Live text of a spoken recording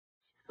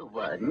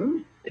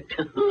1,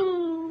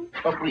 2,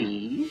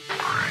 3.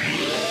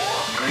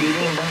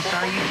 Greetings and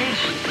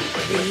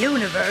salutations. The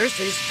universe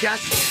is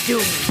just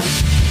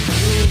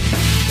doomed.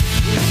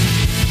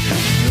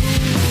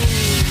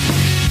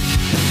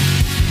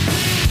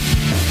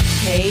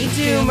 Hey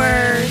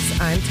Doomers,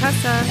 I'm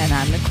Tessa. And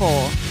I'm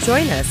Nicole.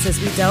 Join us as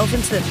we delve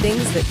into the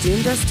things that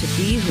doomed us to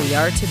be who we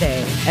are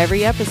today.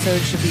 Every episode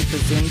should be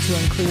presumed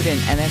to include an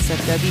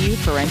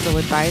NSFW, parental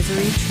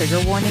advisory,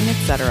 trigger warning,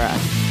 etc.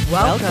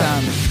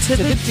 Welcome to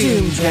the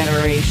Doom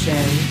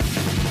Generation.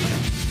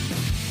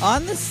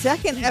 On the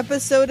second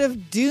episode of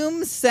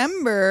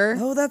Doomcember,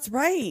 Oh, that's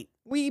right.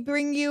 we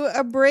bring you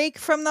a break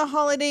from the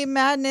holiday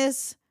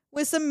madness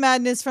with some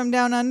madness from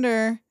down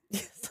under.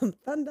 Some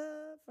thunder.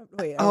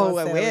 Wait,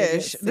 I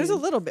wish. There's a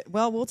little bit.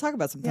 Well, we'll talk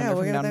about some thunder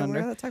from down under.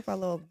 We're going to talk about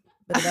a little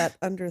bit of that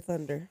under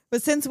thunder.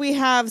 But since we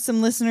have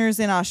some listeners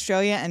in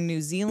Australia and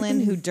New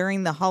Zealand who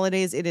during the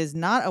holidays, it is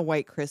not a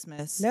white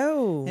Christmas.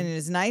 No. And it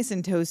is nice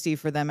and toasty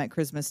for them at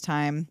Christmas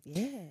time.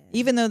 Yeah.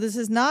 Even though this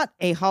is not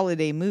a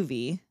holiday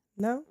movie,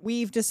 No.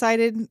 we've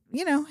decided,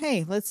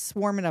 hey, let's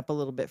warm it up a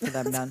little bit for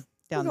them down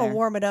We're going there. to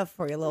warm it up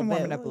for you a little bit.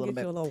 Warm it up a little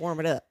bit. A little warm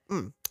it up.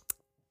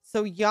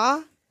 So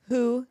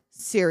Yahoo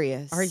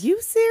Serious. Are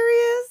you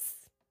serious?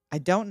 I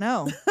don't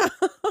know.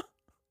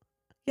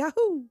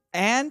 Yahoo.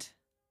 And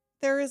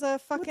there is a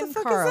fucking the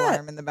fuck car is that?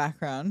 alarm in the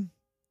background.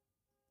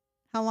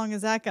 How long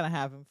is that going to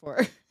happen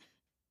for?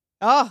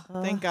 Oh,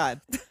 thank God.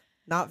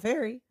 Not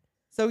very.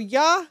 So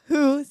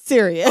Yahoo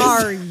Serious.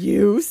 Are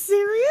you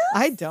serious?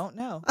 I don't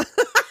know.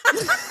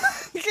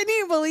 Can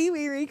you believe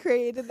we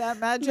recreated that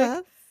magic?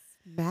 That's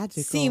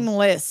magical.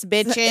 Seamless,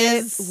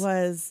 bitches. It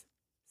was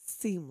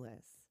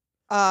seamless.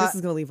 Uh, Chris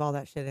is going to leave all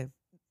that shit in.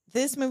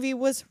 This movie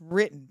was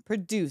written,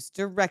 produced,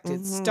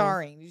 directed,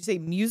 starring. Did you say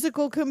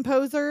musical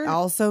composer?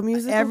 Also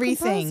musical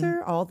everything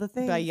composer, all the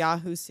things. By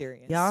Yahoo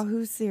Serious.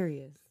 Yahoo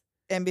Serious.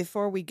 And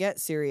before we get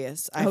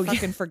serious, I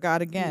fucking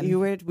forgot again.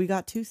 We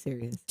got too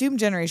serious.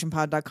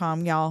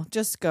 DoomGenerationPod.com, y'all.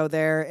 Just go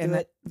there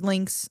and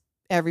links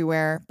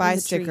everywhere. Buy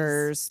the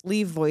stickers,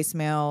 leave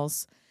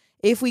voicemails.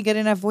 If we get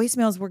enough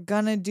voicemails, we're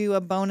gonna do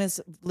a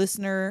bonus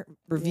listener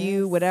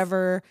review,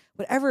 whatever,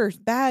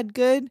 bad,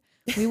 good.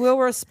 We will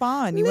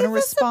respond. You want a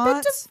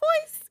response?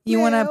 You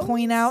want to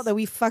point out that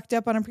we fucked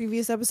up on a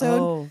previous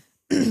episode?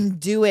 Oh,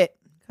 Do it.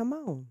 come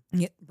on.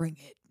 Yeah, bring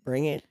it.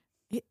 Bring it.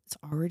 It's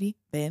already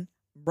been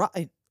brought.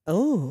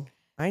 Oh,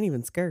 I ain't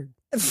even scared.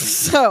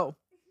 So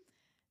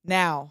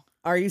now,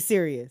 Are you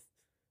serious?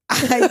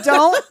 I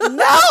don't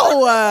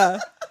know.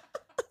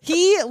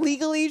 He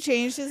legally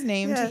changed his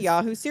name to Yes.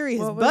 Yahoo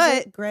Serious, What was but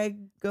it? Greg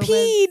Gomez.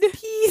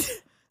 Peed.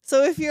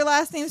 So if your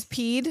last name's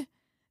Peed,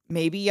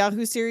 maybe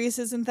Yahoo Serious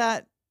isn't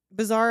that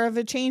bizarre of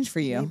a change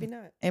for you. Maybe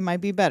not. It might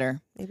be better.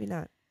 Maybe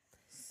not.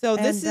 So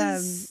this And,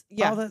 is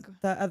all the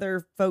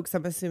other folks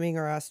I'm assuming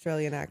are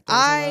Australian actors.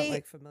 I I'm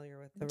not familiar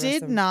with the rest did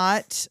of them.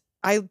 not.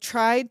 I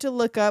tried to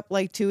look up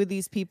two of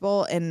these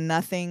people and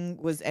nothing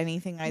was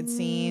anything I'd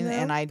seen. No.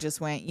 And I just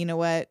went, you know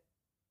what?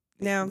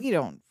 No. We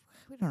don't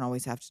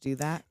always have to do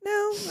that.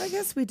 No, I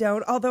guess we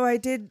don't. Although I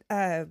did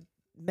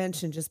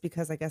mention, just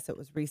because I guess it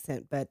was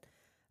recent, but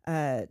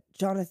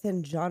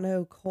Jonathan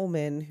Jono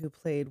Coleman, who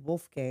played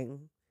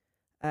Wolfgang,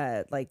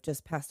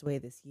 just passed away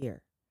this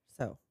year.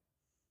 So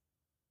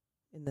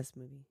in this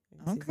movie.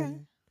 Okay.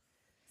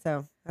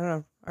 So I don't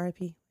know.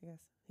 R.I.P. I guess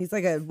he's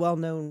like a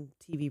well-known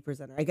TV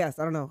presenter. I guess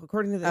I don't know.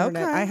 According to the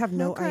internet, I have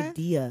no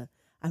idea.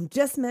 I'm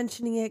just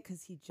mentioning it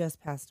because he just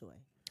passed away.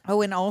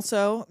 Oh, and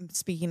also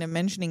speaking of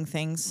mentioning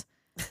things,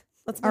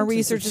 Let's our mention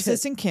research some shit.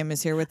 assistant Kim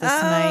is here with us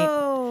tonight.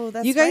 Oh,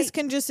 that's You guys right.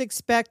 can just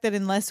expect that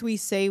unless we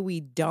say we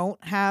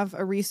don't have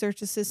a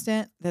research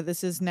assistant, that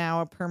this is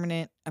now a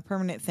permanent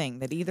thing.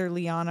 That either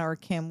Liana or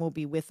Kim will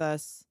be with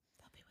us,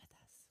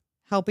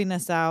 helping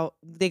us out.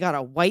 They got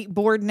a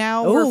whiteboard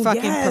now. We're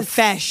fucking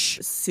profesh.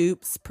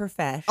 Soups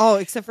profesh. Oh,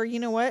 except for, you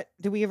know what?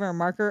 Did we give her a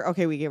marker?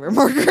 Okay, we gave her a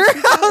marker.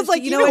 I was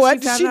like, you know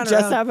what? She Does found she on her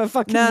just own. have a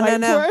fucking No.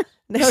 whiteboard?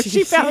 No,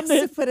 she found has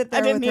it. to put it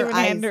there I didn't with her even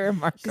hand eyes. her a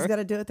marker. She's got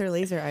to do it with her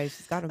laser eyes.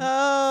 She's got them.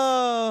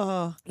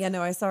 Oh, Yeah,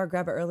 no, I saw her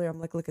grab it earlier. I'm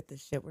like, look at this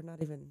shit. We're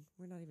not even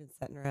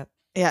setting her up.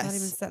 yes. Not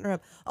even setting her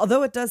up.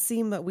 Although it does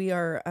seem that we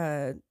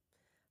are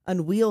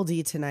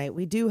unwieldy tonight.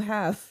 We do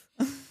have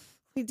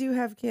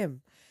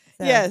Kim.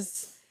 So.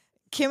 Yes.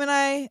 Kim and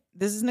I,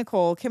 this is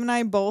Nicole. Kim and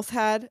I both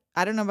had,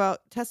 I don't know about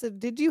Tessa.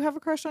 Did you have a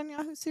crush on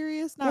Yahoo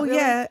Serious? Not Well, really.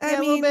 yeah. I a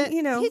mean, little bit.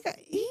 you know, he got a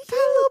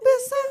little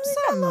bit something.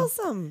 got a little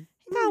something.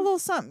 He got a little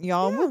something,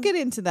 y'all. Yeah. We'll get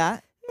into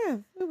that. Yeah,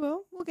 we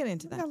will. We'll get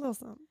into We got that. a little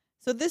something.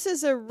 So this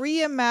is a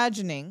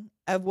reimagining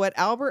of what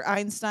Albert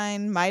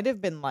Einstein might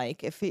have been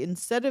like if he,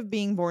 instead of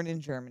being born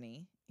in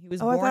Germany, he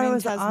was I born thought it in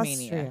was Tasmania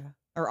Austria.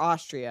 or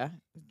Austria,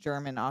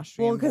 German,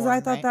 Austrian. Well, because born, I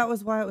thought right? that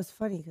was why it was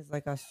funny, because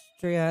like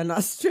Austria and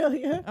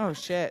Australia. Oh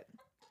shit.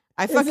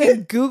 I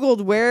fucking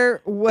Googled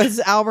where was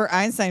Albert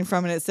Einstein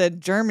from and it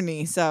said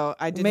Germany. So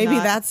I did Maybe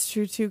not. that's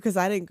true too, because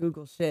I didn't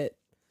Google shit.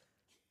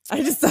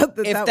 I just thought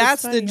that If that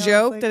that's was the funny. I was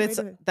joke, like, that wait it's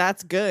a minute.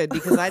 that's good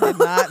because I did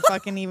not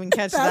fucking even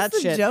catch That's that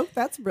the shit. joke.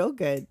 That's real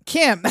good.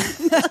 Kim,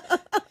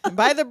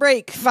 By the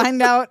break,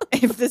 find out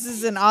if this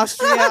is an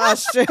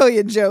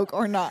Australia joke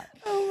or not.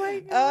 Oh my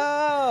god.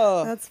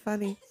 Oh. That's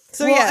funny.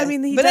 So Well, yeah, I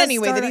mean, but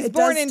anyway, that he's it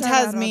born does in start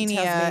out on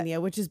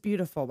Tasmania. which is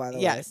beautiful, by the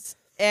way. Yes.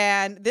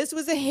 And this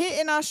was a hit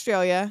in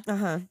Australia,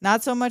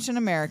 not so much in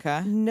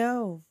America.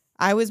 No.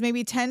 I was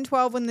maybe 10,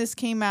 12 when this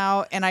came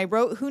out, and I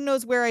wrote who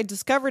knows where I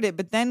discovered it,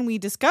 but then we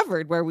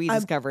discovered where we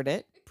discovered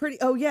it.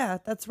 Oh, yeah,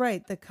 that's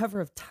right. The cover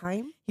of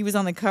Time. He was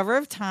on the cover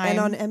of Time. And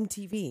on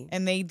MTV.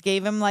 And they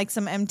gave him like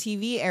some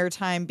MTV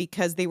airtime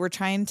because they were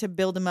trying to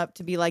build him up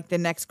to be like the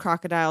next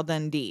Crocodile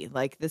Dundee.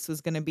 Like this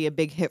was going to be a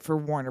big hit for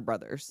Warner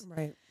Brothers.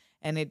 Right.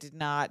 And it did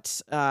not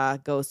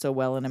go so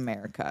well in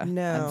America,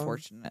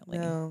 unfortunately.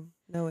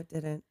 No, it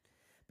didn't.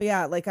 But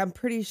yeah, like I'm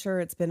pretty sure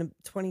it's been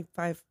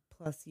 25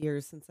 plus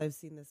years since I've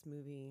seen this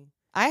movie.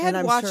 I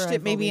had watched sure it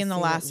I've maybe only in the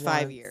seen last it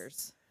 5 once.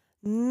 years.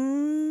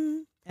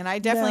 And I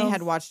definitely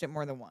had watched it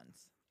more than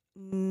once.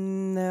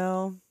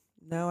 No,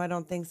 I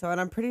don't think so.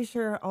 And I'm pretty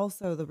sure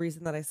also the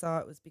reason that I saw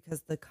it was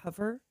because the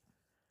cover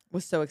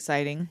Was so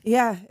exciting.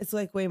 Yeah, it's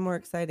like way more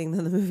exciting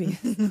than the movie.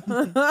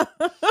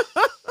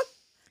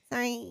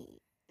 Sorry.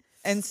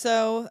 And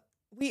so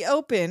we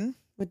open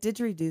With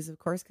didgeridoos, of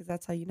course, because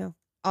that's how you know.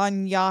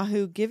 on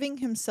Yahoo giving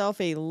himself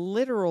a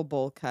literal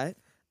bowl cut.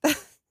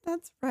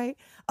 That's right.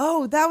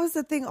 Oh, that was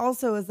the thing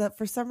also, is that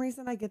for some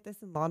reason I get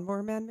this and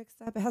Lawnmower Man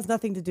mixed up. It has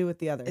nothing to do with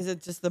the other. Is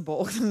it just the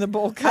bowl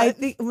cut? I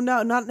think,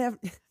 no, not the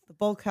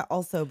bowl cut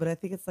also, but I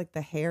think it's like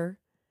the hair.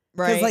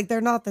 Right. Because like they're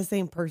not the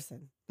same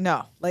person.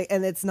 No. Like,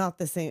 and it's not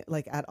the same,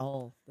 like at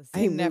all. The I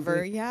same never,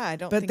 movie. I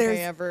don't But think I there's,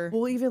 ever.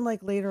 well, even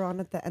like later on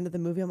at the end of the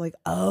movie, I'm like,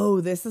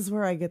 oh, this is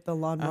where I get the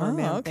Lawnmower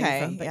Man okay.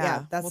 thing from. But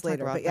Yeah, that's we'll talk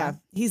later. about But yeah, that.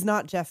 he's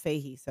not Jeff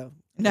Fahey, so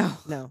No.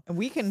 no. And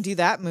we can do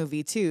that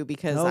movie too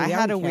because Oh, I yeah,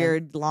 had we a can.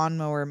 weird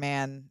Lawnmower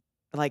Man.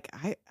 Like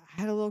I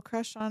had a little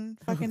crush on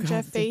fucking God,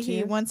 Jeff did Fahey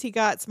you? once he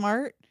got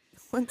smart.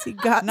 Once he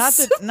got Not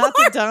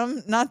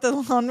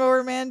the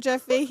Lawnmower Man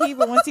Jeff Fahey,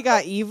 but once he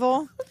got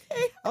evil,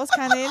 I was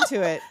kind of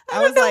into it.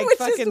 I was know like which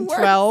is fucking worse.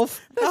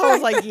 12. The I was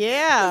fact like, that-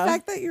 yeah. The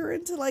fact that you're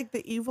into like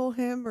the evil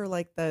him or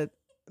like the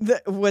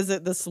Was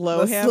it the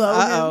slow The him? slow him?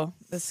 Uh-oh.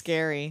 The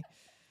scary.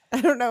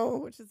 I don't know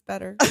which is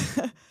better.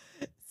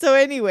 So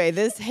anyway,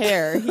 this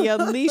hair, he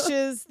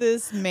unleashes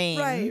this mane.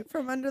 Right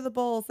from under the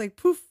bowl, it's like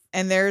poof.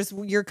 And there's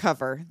your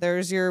cover.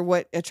 There's your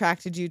what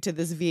attracted you to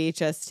this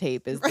VHS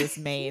tape is this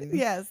mane.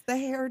 Yes, the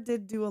hair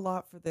did do a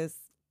lot for this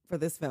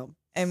film.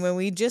 And when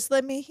we just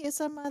let me hear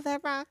some of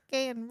that rock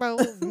and roll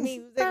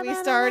music, we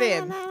start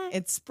in.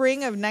 It's spring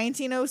of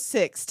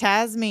 1906,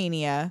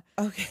 Tasmania,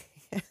 Okay.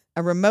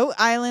 a remote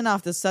island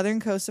off the southern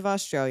coast of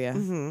Australia.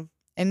 Mm-hmm.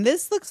 And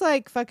this looks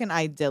like fucking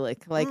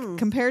idyllic. Like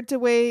compared to the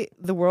way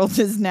the world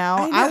is now,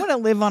 I know. I want to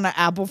live on an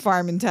apple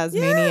farm in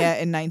Tasmania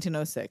in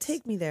 1906.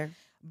 Take me there.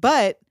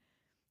 But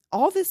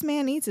all this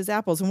man eats is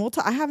apples. And we'll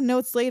I have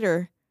notes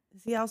later.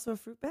 Is he also a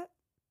fruit bat?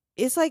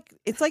 It's like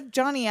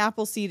Johnny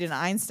Appleseed and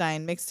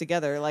Einstein mixed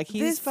together. Like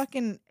he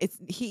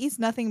eats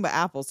nothing but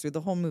apples through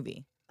the whole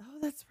movie. Oh,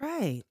 that's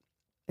right.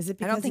 Is it I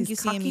because don't think you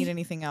he's see him cocky? eat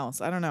anything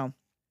else. I don't know.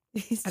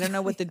 He's I don't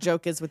know what the trying-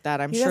 joke is with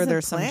that. I'm He sure doesn't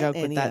there's some plant joke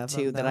with any that of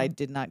too them, that I though.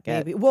 did not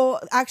get. Maybe. Well,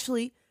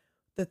 actually,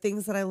 the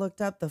things that I looked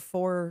up, the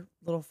 4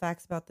 little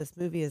facts about this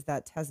movie is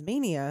that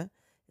Tasmania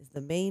is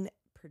the main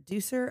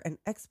producer and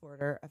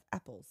exporter of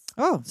apples.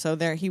 Oh, so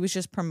there he was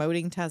just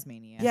promoting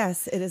Tasmania.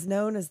 Yes, it is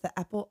known as the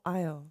Apple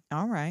Isle.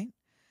 All right.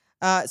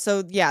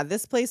 So yeah,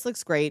 this place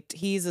looks great.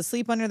 He's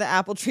asleep under the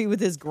apple tree with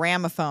his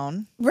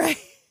gramophone. Right.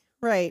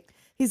 Right.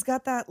 He's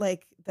got that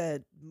like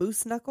the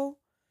moose knuckle.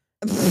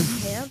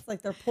 His pants,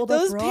 like they're pulled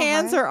Those up real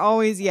pants high. are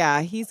always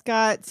he's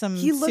got some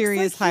He looks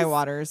serious like high he's,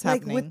 waters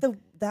like happening. with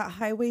that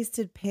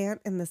high-waisted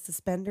pant and the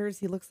suspenders.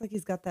 He looks like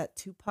he's got that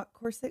Tupac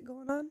corset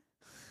going on.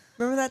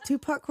 Remember that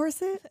Tupac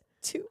corset?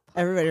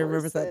 Everybody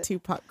remembers that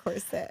Tupac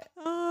corset.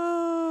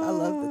 Oh, I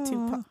love the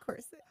Tupac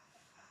corset.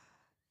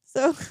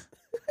 So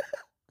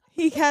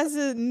he has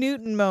a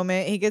Newton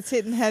moment. He gets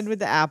hit in the head with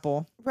the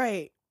apple.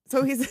 Right.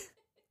 So he's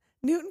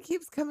Newton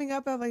keeps coming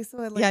up. I'm like, so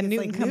I like, Yeah, it's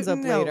Newton like, comes up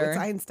no, later. It's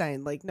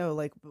Einstein. Like, no,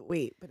 like, but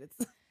wait, but it's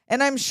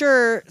And I'm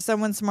sure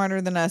someone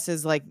smarter than us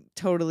is like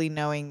totally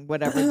knowing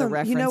whatever the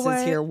reference You know is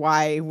what? here,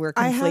 why we're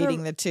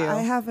conflating the two.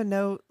 I have a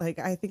note. Like,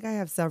 I think I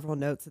have several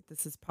notes that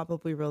this is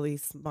probably really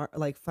smart,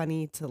 like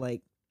funny to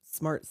like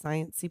smart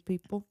sciencey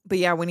people. But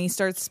yeah, when he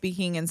starts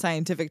speaking in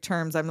scientific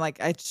terms, I'm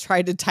like, I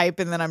tried to type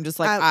and then I'm just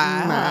like,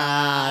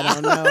 I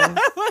don't know.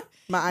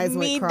 My eyes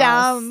Me went cross.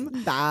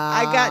 dumb.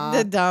 I got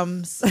the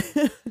dumbs.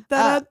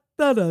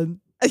 Da-da-da-dun.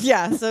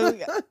 Yeah,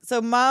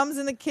 so mom's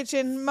in the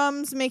kitchen.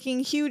 Mom's making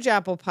huge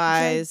apple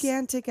pies.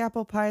 Gigantic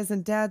apple pies,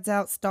 and Dad's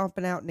out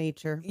stomping out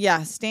nature.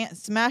 Yeah,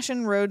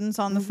 smashing rodents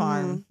on the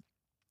farm.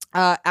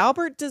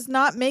 Albert does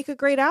not make a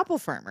great apple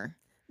farmer.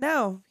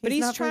 No, But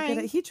he's not very good trying.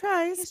 at- He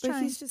tries, He's but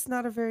trying. he's just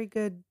not a very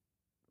good.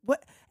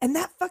 What? And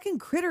that fucking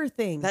critter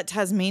thing. That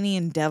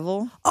Tasmanian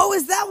devil. Oh,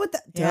 is that what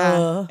that?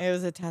 Yeah, it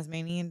was a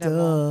Tasmanian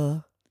devil.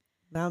 Duh.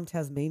 Now I'm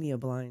Tasmania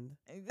blind.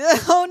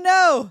 Oh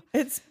no!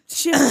 It's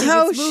shifting.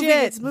 Oh, It's moving,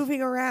 shit. It's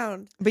moving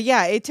around. But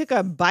yeah, it took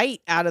a bite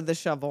out of the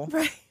shovel.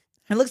 Right.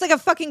 It looks like a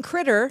fucking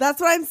critter. That's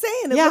what I'm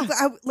saying. It Yeah.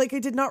 looked, I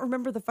did not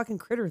remember the fucking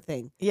critter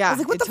thing. Yeah, I was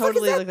like, what it the fuck is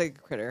totally that? looked like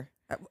a critter.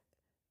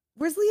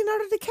 Where's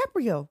Leonardo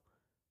DiCaprio?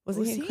 Was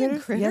he in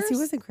Critters? Yes, he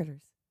was in Critters.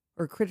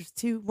 Or Critters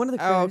 2. One of the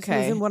Critters. Oh, He was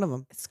okay. in one of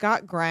them.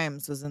 Scott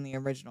Grimes was in the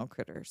original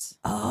Critters.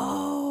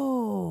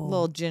 Oh.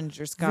 Little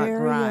ginger Scott Very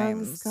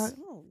Grimes. young Scott.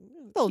 Oh,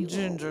 Little cute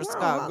ginger little-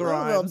 Scott oh, little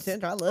Grimes.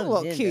 ginger. I love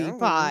Little ginger. cutie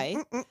pie.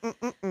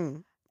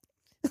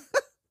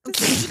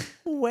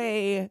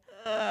 way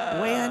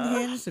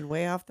unhinged and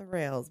way off the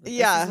rails. But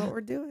Yeah. this is what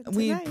we're doing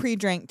We tonight.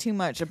 pre-drank too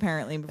much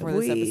apparently before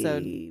this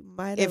episode.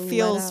 might It have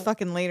feels let out-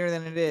 fucking later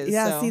than it is.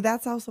 Yeah, so. see,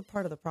 that's also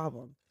part of the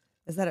problem.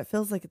 Is that it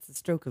feels like it's the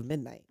stroke of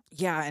midnight.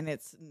 Yeah, and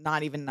it's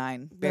not even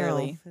 9,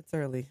 barely. No, it's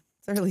early.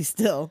 It's early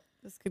still.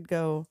 This could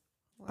go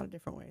a lot of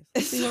different ways.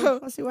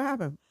 Let's see what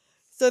happens.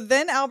 So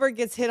then Albert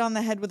gets hit on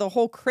the head with a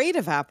whole crate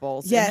of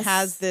apples. Yes. And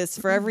has this,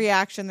 for every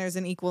action, there's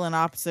an equal and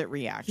opposite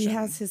reaction. He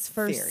has his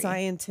first theory.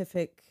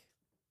 scientific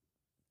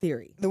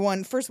theory.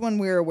 The first one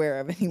we're aware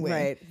of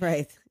anyway.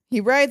 Right.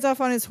 He rides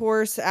off on his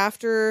horse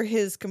after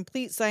his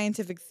complete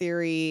scientific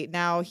theory.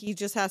 Now he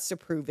just has to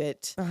prove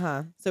it.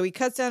 Uh-huh. So he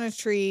cuts down a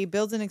tree,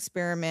 builds an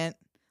experiment,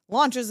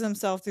 launches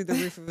himself through the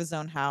roof of his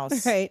own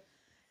house. Right.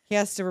 He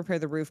has to repair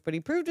the roof, but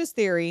he proved his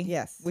theory.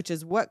 Yes. Which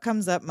is what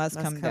comes up must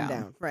come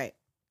down. Right.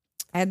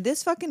 And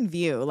this fucking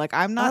view, like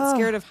I'm not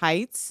scared of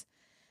heights,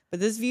 but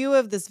this view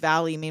of this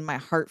valley made my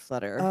heart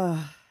flutter.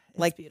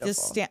 Like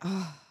just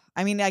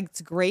I mean, like,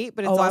 it's great,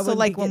 but it's I also wouldn't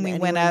like be when we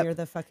getting went anywhere up near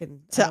the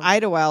fucking to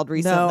Idlewild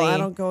recently. No, I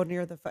don't go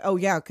near the. Oh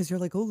yeah, because you're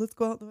like, oh, let's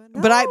go out the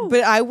window. But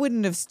I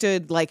wouldn't have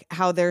stood like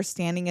how they're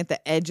standing at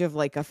the edge of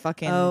like a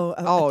fucking at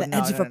the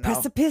edge of a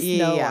precipice.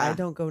 No, I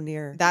don't go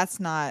near. That's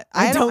not.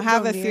 I I don't don't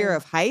have go a fear near.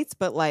 of heights,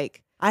 but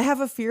like I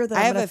have a fear that I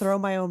I'm have gonna a throw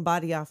my own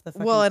body off the.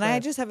 Fucking well, and I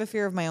cliff. just have a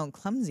fear of my own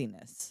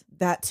clumsiness.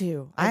 That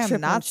too. I am trip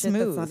on not shit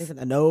that's smooth. Not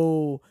even,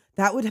 no,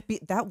 that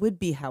would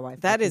be how I.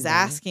 That is fucking die.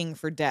 asking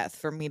for death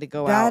for me to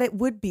go That out. it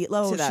would be.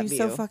 Oh, to that she's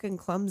so view. fucking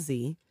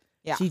clumsy.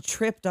 Yeah. She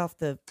tripped off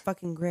the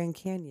fucking Grand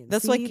Canyon.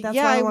 That's See? like That's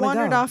yeah, where I wanna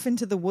wandered go. off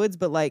into the woods,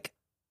 but like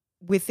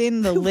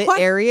within the lit What?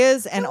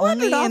 areas and You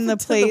wandered only off in the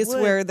into the place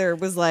woods. where there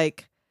was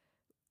like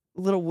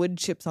little wood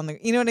chips on the.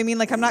 You know what I mean?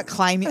 Like I'm not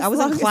climbing. I As wasn't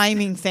long as-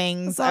 climbing As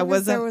things. long I as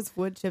wasn't. there was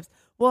wood chips.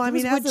 Well, I It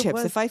was mean, wood as it chips.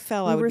 was, If I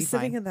fell, we I would were be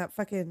sitting fine. in that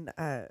fucking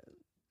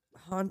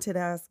haunted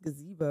ass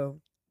gazebo.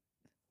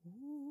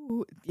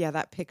 Ooh, yeah,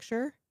 that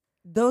picture.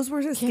 Those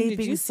were Kim, escaping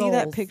did you see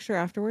that souls. picture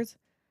afterwards?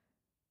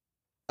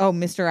 Oh,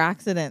 Mr.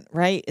 Accident,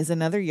 right? Is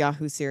another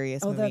Yahoo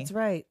serious Oh, movie. that's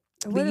right.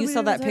 But you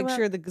saw that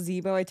picture of the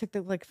gazebo I took.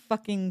 The like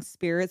fucking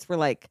spirits were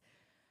like.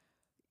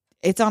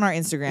 It's on our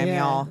Instagram, Yeah.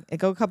 y'all. It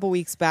go a couple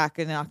weeks back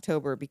in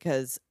October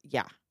because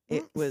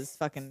it was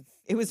fucking.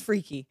 It was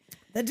freaky.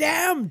 The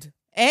Damned.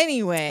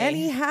 Anyway,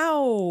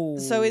 Anyhow,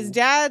 so his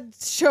dad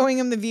showing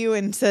him the view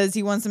and says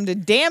he wants him to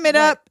dam it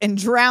Right. up and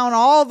drown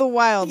all the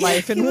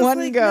wildlife Yeah, he in was one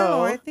like, go.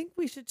 No, I think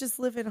we should just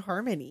live in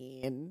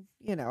harmony, and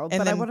and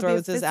but I then want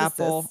throws to be a his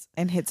apple physicist.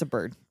 and hits a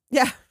bird.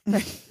 Yeah,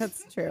 right,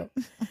 that's true.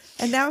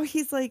 And now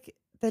he's like,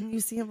 then you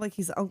see him like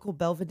he's Uncle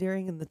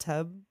Belvedereing in the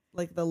tub,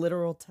 like the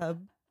literal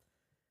tub.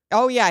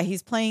 Oh yeah,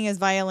 he's playing his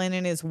violin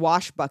in his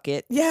wash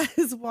bucket Yeah,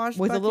 his wash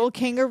with bucket. a little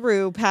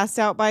kangaroo passed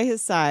out by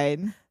his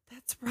side.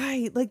 That's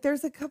right. Like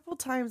there's a couple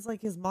times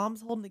like his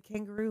mom's holding a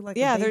kangaroo. Like a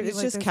Yeah, baby, it's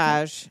like, just there's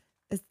cash.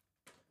 Is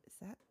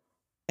that?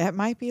 It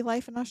might be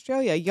life in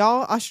Australia.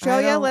 Y'all,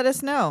 Australia, don't- let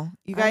us know.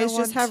 You I don't guys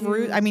just want have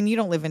roots. to- I mean, you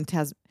don't live in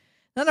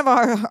None of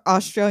our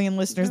Australian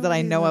listeners that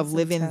I Nobody know lives of in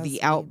live in the Tasmania.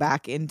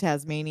 outback in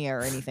Tasmania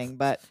or anything.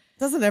 But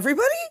Doesn't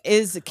everybody?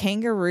 seeing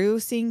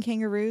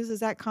kangaroos, is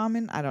that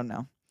common? I don't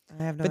know.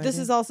 I have no But this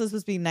idea. is also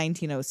supposed to be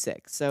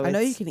 1906. So I know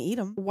you it's can eat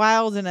them.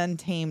 wild and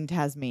untamed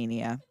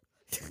Tasmania.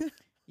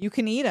 You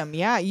can eat them.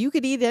 Yeah, you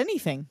could eat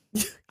anything.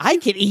 I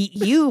could eat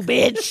you,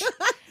 bitch.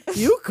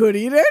 You could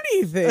eat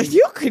anything.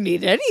 You can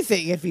eat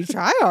anything if you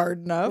try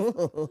hard enough.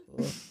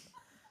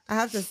 I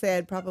have to say,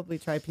 I'd probably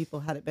try people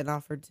had it been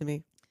offered to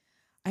me.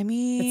 I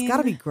mean, It's got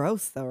to be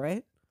gross, though,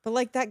 right? But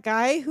like that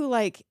guy who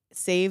like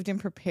saved and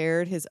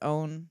prepared his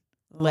own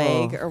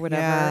leg or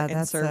whatever yeah, and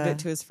that's served a- it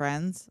to his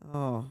friends.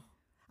 Oh,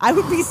 I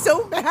would be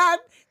so mad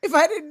if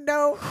I didn't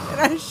know and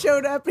I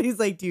showed up and he's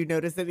like, "Do you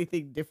notice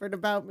anything different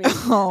about me?"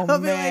 Oh I'll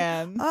be like,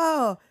 man.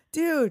 "Oh,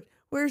 dude,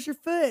 where's your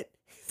foot?"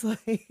 He's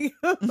like,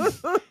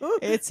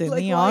 It's in like,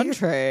 the while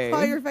entree.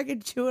 While you're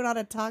fucking chewing on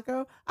a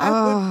taco, I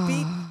would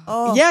be.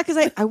 Oh, Yeah,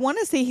 because I want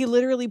to say he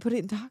literally put it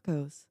in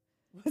tacos.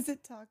 Was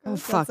it taco? Oh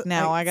fuck!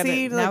 Now I gotta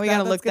see, now like we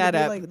gotta look that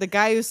that's up. gonna be like- The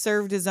guy who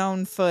served his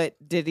own foot,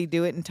 did he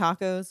do it in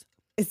tacos?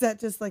 Is that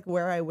just like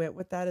where I went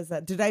with that? Is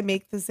that did I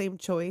make the same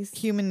choice?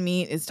 Human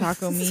meat is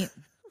taco meat.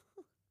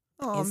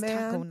 Oh It's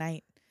man, taco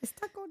night. it's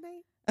taco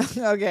night.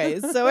 Okay,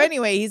 so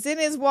anyway, he's in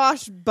his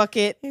wash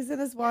bucket. He's in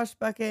his wash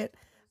bucket.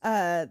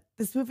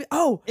 This movie.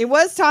 Oh, It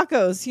was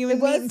tacos, human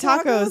it meat was and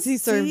tacos. He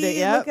served See, it.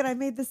 Yep. Look, and I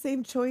made the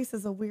same choice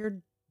as a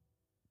weird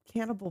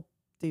cannibal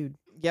dude.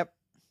 Yep.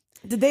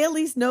 Did they at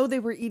least know they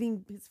were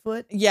eating his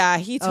foot? Yeah,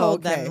 he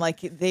told okay. them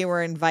like they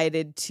were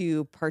invited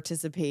to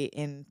participate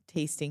in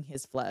tasting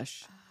his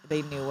flesh.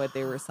 they knew what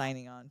they were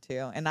signing on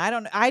to. And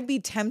I'd be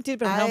tempted,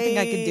 but I don't think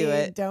I could do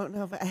it. Don't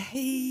know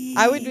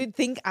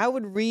if I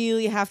would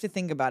really have to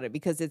think about it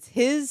because it's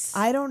his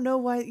I don't know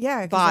why.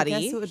 Yeah, 'cause I body.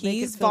 guess it would make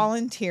He's it feel-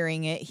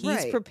 volunteering it. He's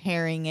Right.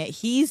 preparing it.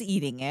 He's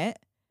eating it.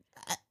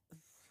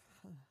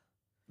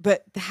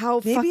 But how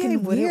Maybe I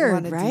fucking wouldn't weird,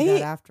 want to right? do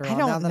that after all. I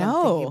don't now that know.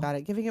 I'm thinking about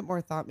it, giving it more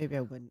thought, maybe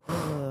I wouldn't.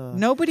 Ugh.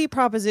 Nobody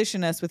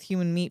proposition us with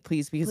human meat,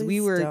 please, because we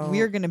Please were don't.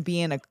 going to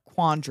be in a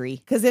quandary.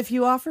 Because if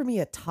you offer me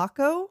a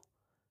taco,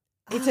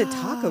 It's a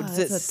taco. Does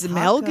it's it a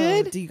smell taco.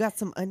 good? Do you got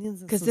some onions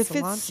and Because some if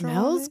it cilantro on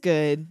smells it?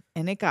 good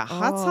and it got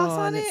hot sauce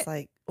on and it, it's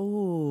like,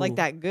 ooh, like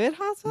that good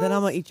hot sauce, Then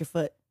I'm gonna eat your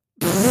foot.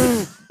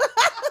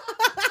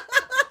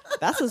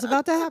 That's what's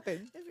about to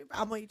happen.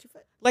 I'm gonna eat your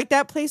foot. Like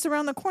that place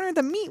around the corner,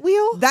 the meat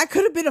wheel. That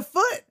could have been a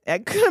foot.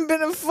 That could have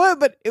been a foot,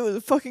 but it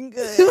was fucking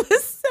good. It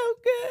was so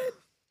good.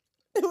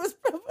 It was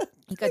probably.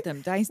 You got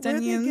them diced Where are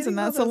they onions getting and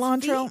that all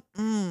those cilantro.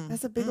 feet?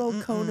 That's a big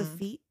old cone of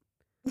feet.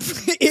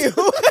 Ew.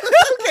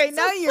 Okay,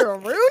 now you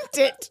ruined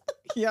it.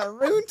 You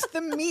ruined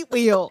the meat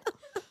wheel.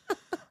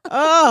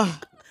 Oh,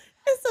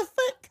 It's a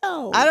foot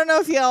cone. I don't know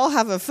if y'all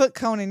have a foot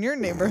cone in your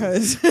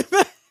neighborhoods.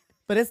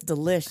 But it's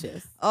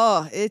delicious.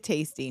 Oh, it's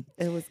tasty.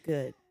 It was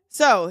good.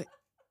 So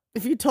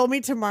If you told me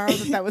tomorrow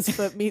that was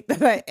foot meat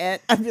that I ate,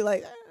 I'd be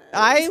like,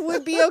 I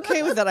would be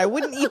okay with that. I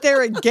wouldn't eat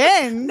there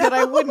again, but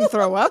I wouldn't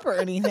throw up or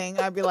anything.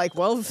 I'd be like,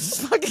 well,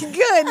 it's fucking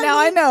good. Now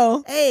I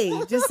know. hey,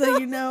 just so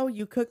you know,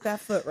 you cooked that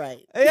foot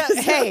right. Yeah,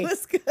 So hey. it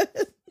was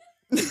good.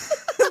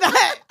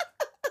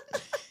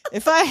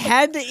 If I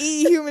had to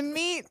eat human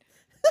meat,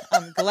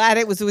 I'm glad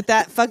it was with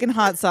that fucking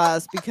hot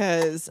sauce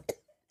because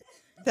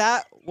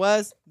that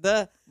was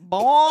the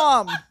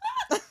bomb.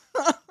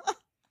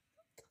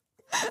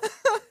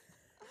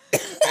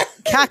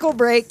 Cackle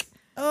break.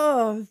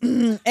 Oh,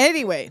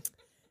 Anyway,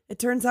 it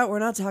turns out we're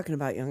not talking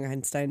about young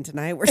Einstein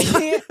tonight. We're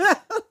talking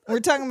we're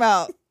talking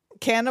about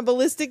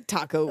cannibalistic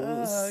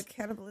tacos.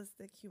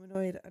 cannibalistic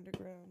humanoid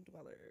underground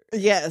dweller.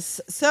 Yes.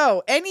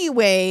 So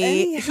anyway,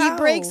 he Anyhow.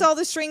 breaks all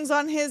the strings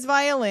on his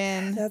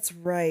violin. That's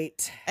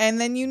right. And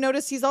then you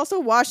notice he's also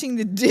washing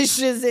the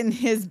dishes in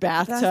his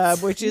bathtub,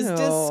 That's- which is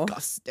no.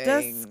 disgusting.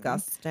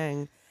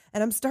 Disgusting.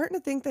 And I'm starting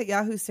to think that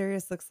Yahoo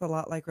Serious looks a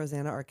lot like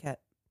Rosanna Arquette.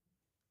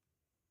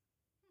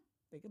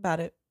 Think about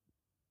it.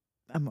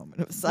 A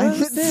moment of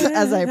silence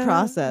as I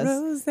process.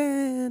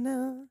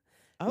 Rosanna.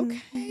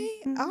 Okay.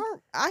 Mhm. All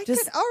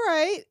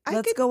right.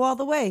 Let's go all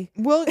the way.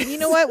 Well, you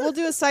know what? We'll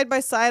do a side by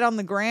side on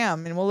the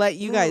gram and we'll let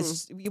you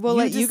guys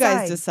you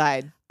guys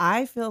decide.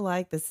 I feel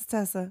like, this is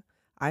Tessa,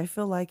 I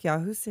feel like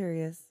Yahoo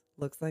Serious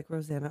looks like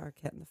Rosanna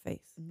Arquette in the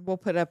face. We'll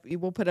put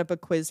up a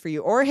quiz for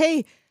you. Or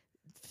hey,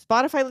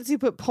 Spotify lets you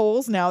put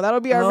polls now. That'll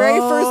be our very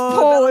first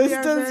poll. Is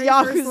does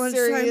Yahoo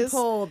Serious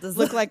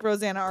look like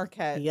Rosanna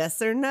Arquette?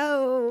 Yes or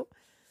no?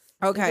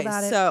 Okay,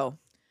 about it. so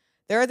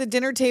they're at the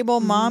dinner table.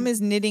 Mom is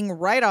knitting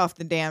right off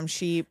the damn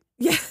sheep.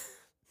 Yeah.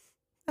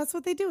 That's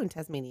what they do in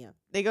Tasmania.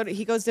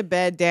 He goes to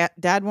bed.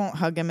 Dad won't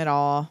hug him at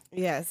all.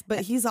 Yes,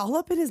 but he's all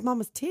up in his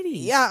mama's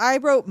titties. Yeah, I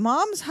wrote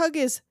Mom's hug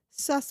is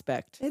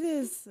suspect. It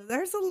is.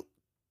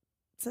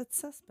 It's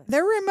suspect.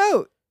 They're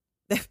remote.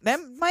 That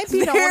might be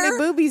the They're only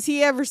boobies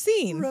he ever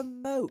seen.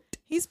 remote.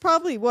 He's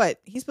probably what?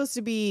 He's supposed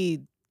to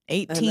be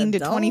 18 to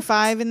adult?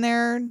 25 in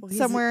there, Well,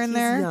 somewhere in he's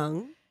there.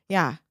 young.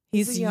 Yeah,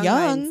 he's a young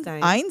young.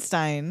 Einstein.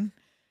 Einstein.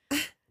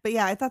 But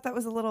yeah, I thought that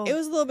was a little. It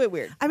was a little bit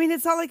weird. I mean,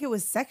 it's not like it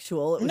was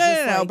sexual. It was No,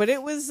 just no, like, but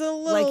it was a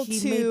little like he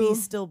too maybe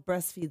still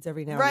breastfeeds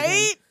every now and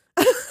right.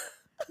 again.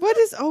 What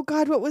is? Oh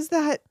God, what was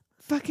that?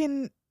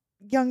 Fucking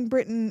Young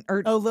Britain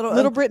or Oh,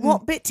 little Britain?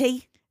 Want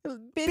bitty,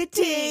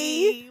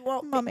 Bitty.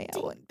 Want Mommy, I bitty.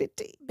 want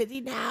bitty.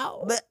 bitty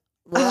now.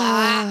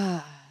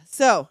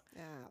 So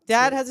Yeah,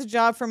 Dad so- has a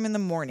job for him in the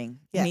morning,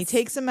 and he Yes.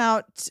 takes him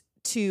out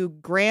to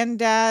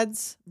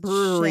Granddad's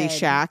brewery Shed.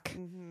 shack,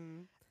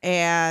 Mhm.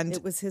 and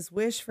It was his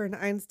wish for an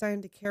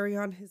Einstein to carry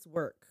on his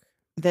work.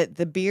 that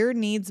the beer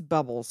needs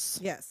bubbles.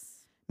 Yes.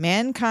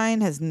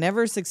 Mankind has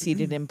never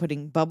succeeded in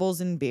putting bubbles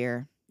in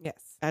beer,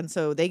 Yes. and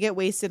so they get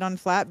wasted on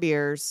flat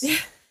beers.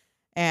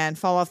 And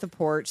fall off the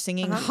porch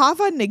singing Uh-huh.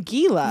 Hava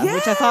Nagila,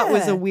 which I thought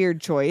was Yeah. a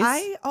weird choice.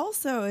 I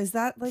also is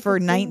that like For a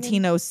thing in-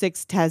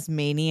 1906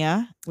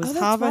 Tasmania was Oh,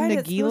 that's Hava right.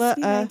 It's supposed Nagila to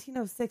be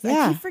 1906. I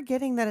yeah. keep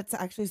forgetting that it's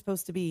actually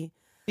supposed to be.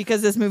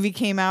 because this movie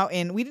came out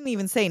in we didn't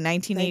even say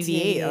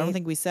 1988. I don't 1988.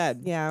 think we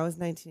said. Yeah, it was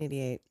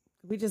 1988.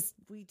 We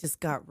just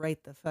got right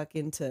the fuck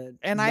into.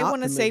 And I not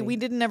want to the say movie. we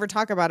didn't ever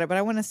talk about it, but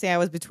I want to say I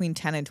was between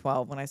 10 and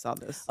 12 when I saw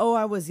this. Oh,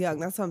 I was young.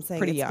 That's what I'm saying.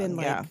 Pretty It's been young,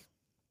 like yeah.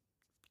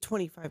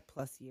 25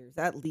 plus years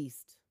at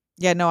least.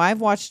 Yeah, no, I've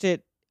watched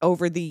it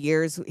over the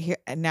years here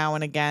now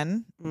and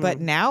again, but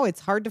Mm. now it's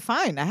hard to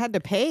find. I had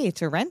to pay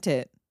to rent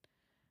it.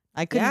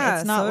 I couldn't. Yeah,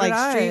 it's not so did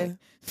like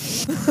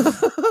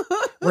street.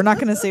 We're not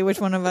going to say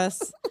which one of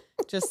us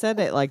just said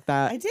it like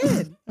that. I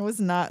did. It was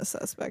not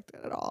suspect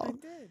at all. I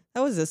did.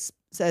 That was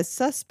as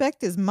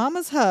suspect as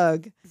Mama's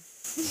hug.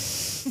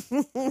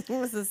 It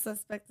was a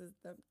suspect as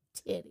the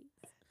titty.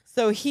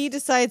 So he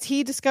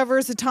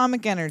discovers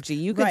atomic energy.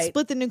 You could Right.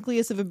 split the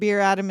nucleus of a beer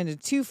atom into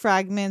 2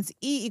 fragments.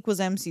 E equals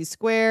MC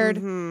squared.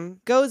 Mm-hmm.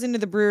 Goes into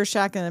the brewer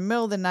shack in the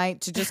middle of the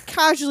night to just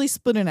casually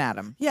split an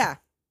atom. Yeah.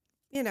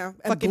 You know,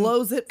 and Fucking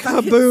blows it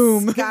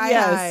kaboom. sky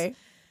Yes. high.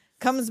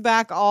 Comes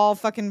back all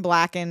fucking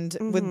blackened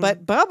with Mhm.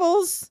 but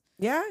bubbles.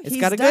 Yeah. It's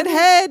he's got a done good it.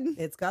 head.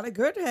 It's got a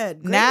good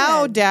head. Great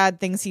Now head. dad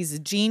thinks he's a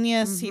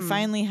genius. He Mhm.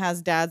 finally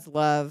has dad's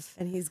love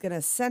And he's going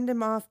to send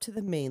him off to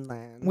the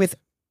mainland. with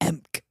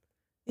EMC.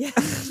 Yeah.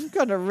 I'm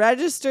going to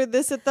register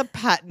this at the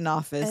patent and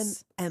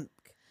office. Emk.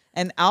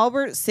 And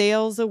Albert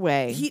sails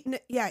away.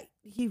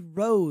 He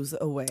rows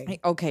away.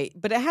 Okay,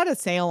 but it had a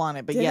sail on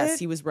it. But Did yes, it?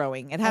 he was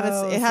rowing. It had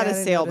Oh, a see, I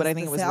sail, didn't but I notice think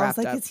the it was sail. I wrapped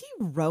was like, up. is he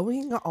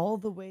rowing all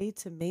the way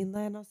to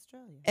mainland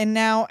Australia? And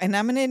I'm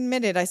going to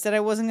admit it. I said I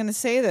wasn't going to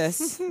say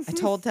this. I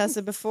told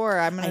Tessa before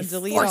I'm going I to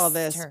delete all forced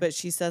this, her. but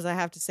she says I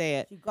have to say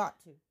it. You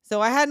got to. So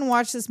I hadn't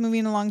watched this movie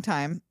in a long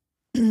time,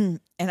 and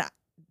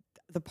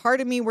the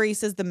part of me where he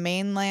says the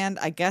mainland,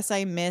 I guess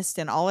I missed,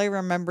 and all I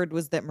remembered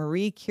was that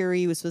Marie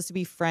Curie was supposed to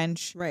be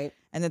French, Right.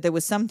 and that there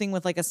was something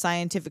with like a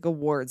scientific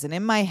awards. And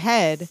in my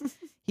head,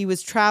 he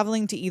was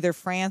traveling to either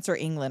France or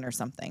England or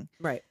something.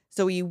 Right.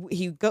 So he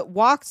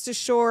walks to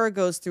shore,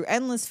 goes through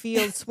endless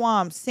fields,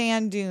 swamps,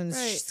 sand dunes,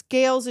 Right.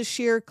 scales a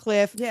sheer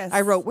cliff. Yes.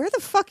 I wrote, where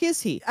the fuck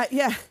is he?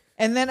 Yeah.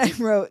 And then I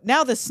wrote,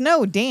 now the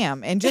snow,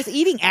 damn, and just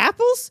eating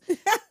apples?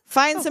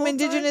 Find The some whole time.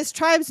 indigenous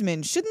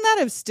tribesmen. Shouldn't that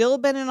have still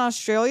been in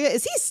Australia?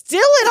 Is he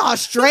still in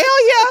Australia?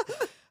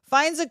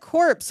 Finds a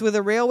corpse with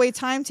a railway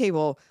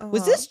timetable.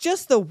 Was this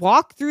just the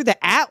walk through the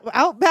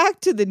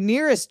outback to the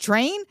nearest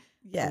train?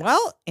 Yes.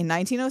 Well, in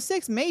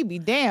 1906, maybe.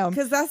 Damn.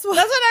 Because that's what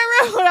I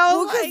wrote. I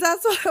was because like,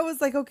 that's what I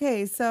was like.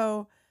 Okay,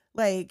 so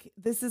like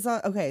this is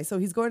okay. So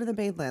he's going to the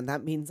mainland.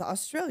 That means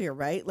Australia,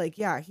 right? Like,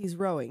 yeah, he's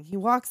rowing. He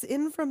walks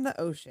in from the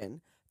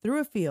ocean through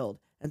a field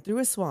and through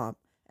a swamp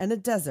and a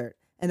desert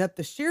and up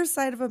the sheer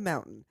side of a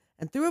mountain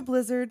and through a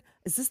blizzard.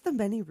 Is this the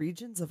many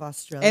regions of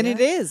Australia? and it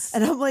is.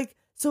 And I'm like,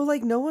 so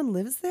like no one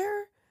lives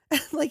there?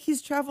 Like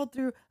he's traveled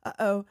through.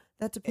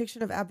 That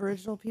depiction of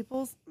Aboriginal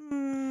peoples.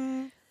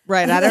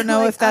 Right. I don't know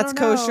Like, if that's I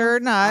don't know. kosher or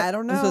not. I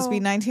don't It's supposed to be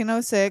know.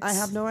 1906. I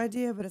have no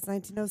idea, but it's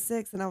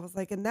 1906. And I was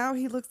like, and now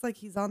he looks like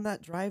he's on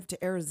that drive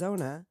to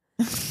Arizona.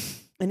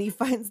 And he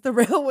finds the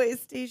railway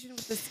station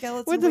with the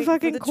skeleton. with the waiting for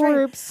fucking the train.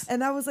 corpse.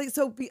 And I was like,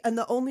 and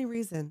the only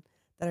reason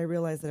that I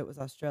realized that it was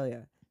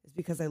Australia is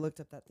because I looked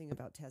up that thing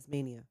about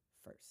Tasmania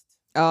first.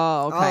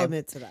 Oh, okay. I'll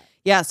admit to that.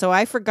 Yeah, so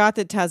I forgot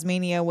that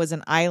Tasmania was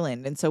an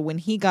island. And so when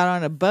he got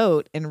on a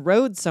boat and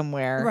rowed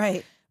somewhere,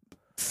 Right.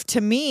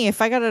 to me,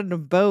 if I got on a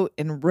boat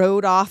and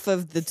rowed off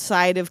of the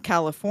side of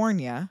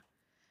California,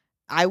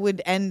 I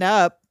would end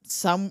up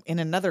in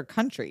another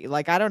country.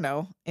 Like, I don't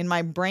know. In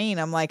my brain,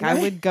 I'm like, I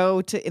Right.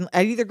 would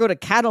I'd either go to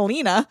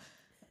Catalina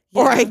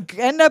or Yeah. I'd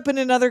end up in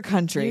another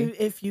country.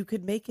 If you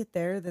could make it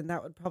there, then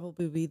that would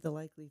probably be the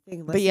likely thing.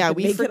 Unless But yeah, you could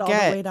we make it all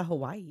forget. the way to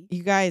Hawaii.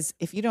 You guys,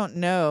 if you don't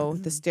know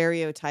Mm-hmm. the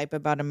stereotype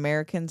about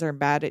Americans are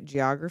bad at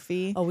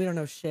geography, Oh, we don't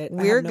know shit. I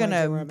have we're no going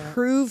idea where to I'm at.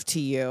 prove to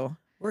you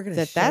We're gonna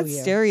that show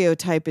you.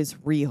 stereotype is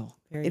real.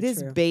 Very It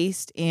is true.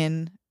 based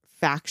in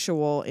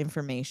factual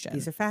information.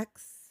 These are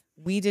facts.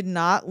 We did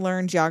not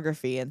learn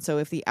geography, and so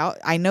if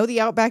I know the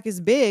outback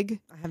is big,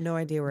 I have no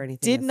idea where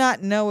anything did is.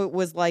 not know it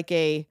was like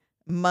a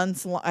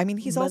months long. I mean,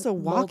 he's also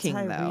walking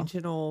though,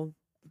 Multi-regional.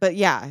 but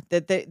yeah,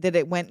 that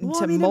it went into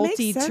Well, I mean, it makes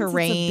sense.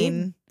 multi-terrain. It's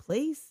a big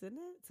place, isn't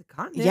it? It's a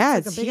continent. Yeah,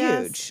 like it's a big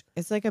ass- huge.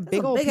 It's like a it's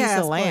big old piece big-ass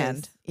of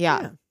land. place.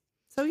 Yeah.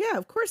 So yeah,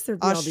 of course there'd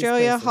be all these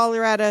Australia, places.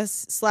 holler at us,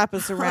 slap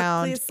us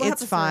around. Please slap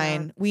It's us fine.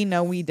 around. We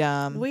know we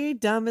dumb. We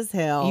dumb as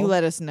hell. You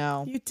let us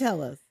know. You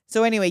tell us.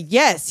 So anyway,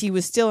 yes, he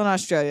was still in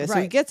Australia. So he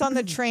Right. gets on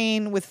the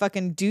train with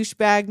fucking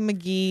douchebag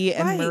McGee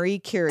and Right. Marie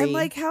Curie. And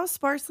like, how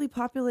sparsely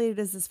populated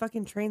is this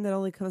fucking train that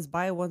only comes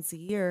by once a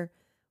year?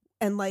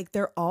 And like,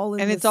 they're all in.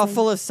 and the it's all same-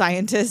 full of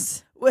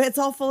scientists. Well, it's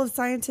all full of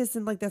scientists,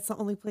 and like that's the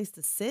only place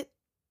to sit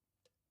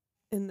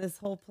in this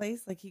whole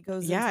place. Like he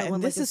goes. Yeah, into and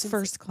one, this like, is it's-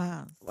 first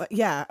class.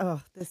 Yeah.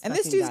 Oh, this. And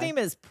this fucking dude's guy. name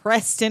is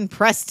Preston.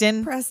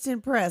 Preston.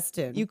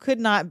 Preston. You could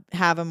not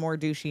have a more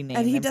douchey name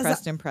And he than does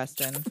Preston.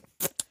 Preston.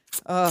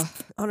 Ugh.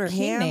 on her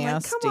he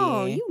hand. Like, come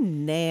on, nasty. you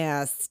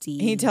nasty.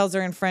 He tells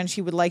her in French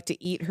he would like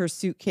to eat her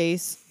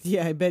suitcase.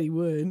 Yeah, I bet he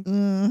would.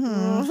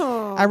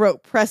 Mhm. I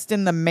wrote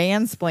Preston the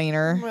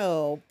mansplainer.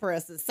 Oh,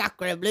 Preston,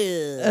 sacre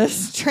bleu.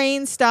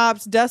 Train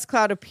stops, dust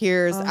cloud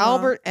appears. Uh-huh.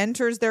 Albert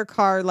enters their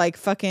car like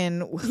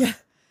fucking Yeah,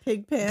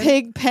 pig pen.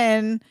 pig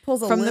pen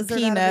Pulls a from the lizard out of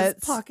his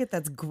Peanuts. pocket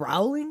that's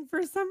growling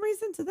for some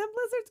reason. Do them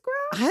lizards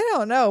growl? I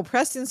don't know.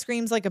 Preston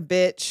screams like a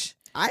bitch.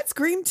 I'd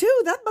scream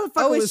too. That motherfucker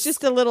Oh, was it's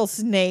just a little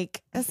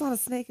snake. That's not a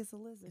snake, it's a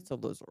lizard. It's a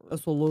lizard.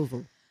 That's a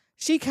lizard.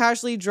 She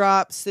casually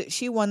drops that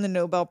she won the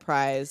Nobel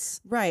Prize.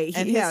 Right.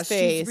 And yeah, his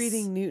face she's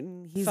reading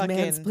Newton. He's fucking-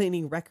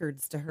 mansplaining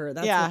records to her.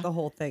 That's Yeah. what the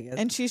whole thing is.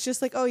 And she's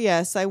just like, oh,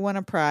 yes, I won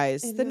a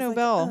prize. And the he was like,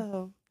 Nobel.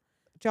 oh,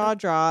 Jaw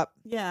drop.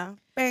 yeah.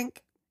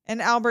 Bank.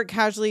 And Albert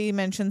casually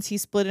mentions he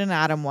split an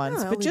atom once,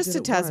 I but only just did a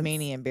it once.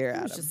 Tasmanian beer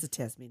It was atom. just a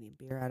Tasmanian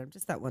beer atom.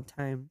 Just that one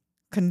time.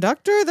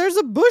 Conductor, there's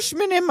a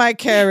Bushman in my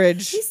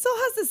carriage. He still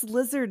has this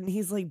lizard, and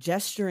he's like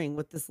gesturing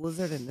with this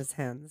lizard in his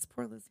hand. This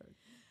poor lizard.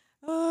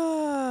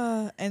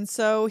 And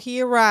so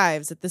he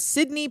arrives at the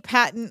Sydney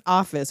Patent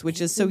Office, which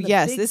is It's in the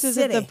yes, big this is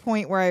at the city.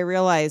 point where I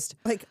realized,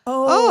 Like,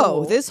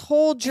 oh, this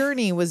whole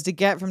journey was to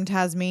get from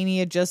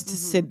Tasmania just to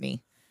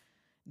Sydney.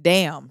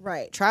 Damn.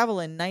 Right. Travel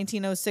in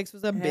 1906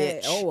 was a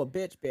bitch. Oh, a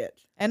bitch.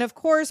 And of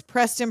course,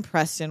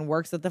 Preston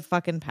works at the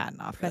fucking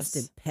patent office.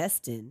 Preston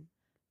Peston.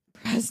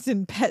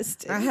 Preston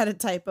I had a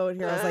typo in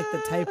here. I was like,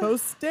 the typo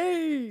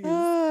stays.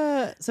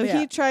 So Yeah.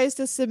 he tries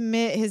to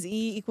submit his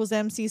E equals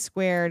MC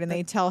squared, and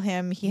they tell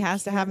him he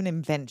has to have an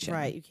invention.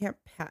 Right. You can't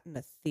patent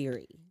a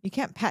theory. You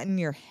can't patent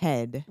your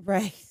head.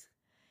 Right.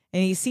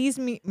 And he sees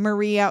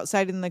Marie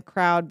outside in the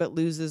crowd, but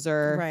loses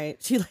her. Right.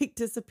 She like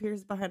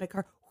disappears behind a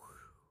car.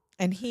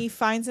 And he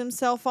finds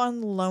himself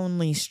on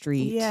Lonely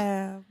Street.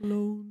 Yeah.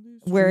 Lonely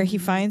Where he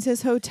Street. finds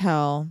his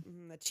hotel.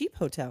 A cheap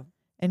hotel.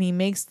 And he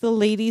makes the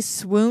ladies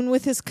swoon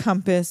with his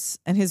compass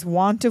and his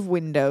want of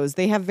windows.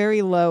 They have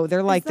very low.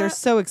 They're like, they're that-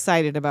 so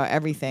excited about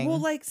everything. Well,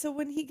 like, so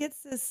when he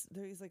gets this,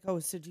 he's like, oh,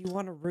 so do you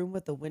want a room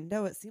with a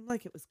window? It seemed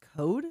like it was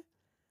code.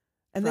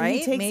 And then he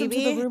Right? takes him to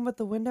Maybe. the room with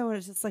the window, and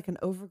it's just like an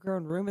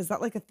overgrown room. Is that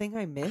like a thing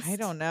I missed? I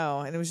don't know.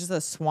 And it was just a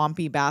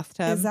swampy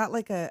bathtub. Is that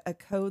like a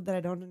code that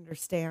I don't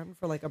understand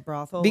for like a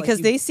brothel? Because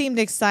like they seemed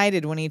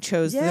excited when he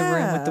chose the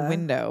room with the Yeah.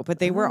 window. But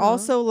they were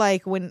also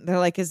like, when they're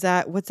like, what's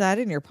that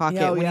in your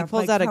pocket? Yeah, when yeah, he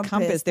pulls my out a compass,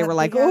 compass, they that were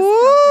like, big-ass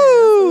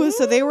ooh. compass.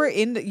 So they were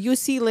into, you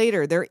see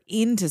later, they're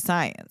into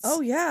science.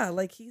 Oh yeah,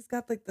 like he's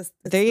got like this.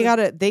 They got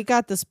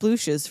the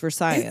splooshes for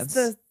science.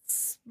 It's the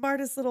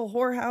smartest little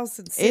whorehouse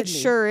in Sydney. It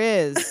sure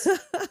is.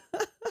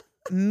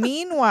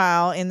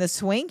 Meanwhile, in the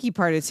swanky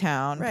part of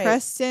town, Right.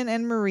 Preston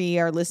and Marie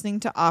are listening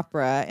to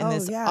opera in Oh,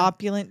 this yeah.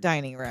 opulent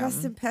dining room.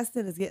 Preston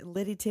Peston is getting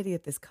litty titty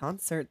at this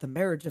concert, The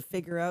Marriage of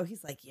Figaro.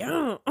 He's like,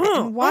 yeah.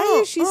 And why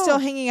is she still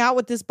hanging out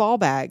with this ball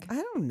bag? I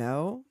don't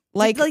know.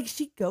 Like- Did,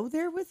 she go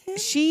there with him?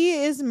 She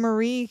is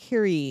Marie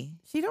Curie.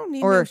 She don't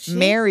need Or no shit.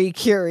 Mary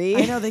Curie.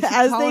 I know they keep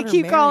as calling they her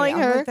keep Mary. calling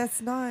I'm her. like,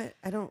 that's not.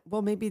 I don't.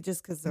 Well, maybe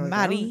just because they're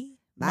like,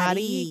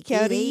 Marie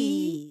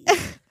Curie.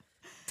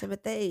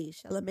 Timothy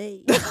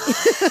Chalamet.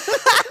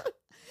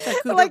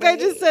 Like I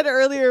just said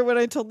earlier when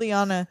I told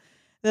Liana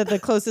that the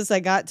closest I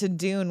got to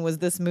Dune was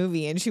this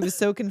movie, and she was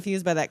so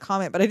confused by that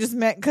comment. But I just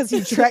meant because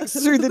he treks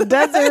through the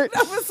desert.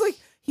 I was like,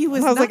 he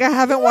was. I was not- like, I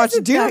haven't he watched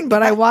wasn't that Dune,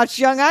 but I guy. watched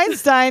Young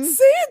Einstein.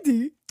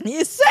 Sandy.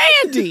 He's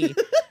Sandy.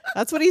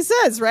 That's what he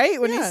says, right?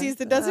 When he Yeah. sees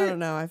the I desert. don't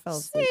know. I fell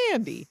asleep.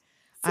 Sandy.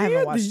 I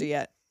haven't watched it Sandy.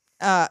 yet.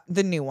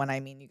 The new one, I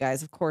mean, you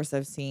guys. Of course,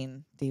 I've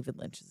seen David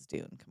Lynch's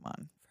Dune. Come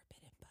on.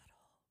 Forbidden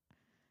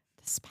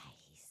Bottle. The spice.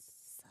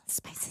 The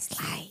spice is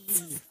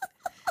life.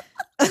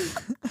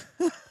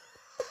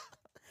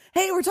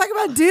 Hey, we're talking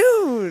about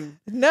Dune.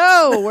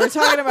 No, we're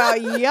talking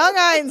about Young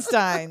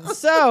Einstein.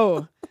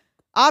 So,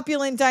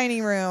 opulent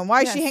dining room.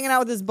 Why is she Yes. hanging out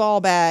with this ball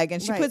bag?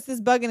 And she Right. puts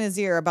this bug in his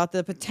ear about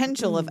the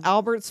potential of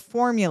Albert's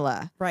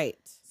formula. Right.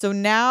 So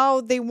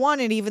now they want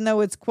it, even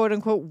though it's quote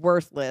unquote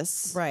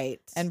worthless. Right.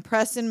 And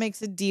Preston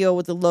makes a deal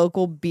with the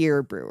local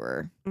beer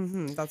brewer.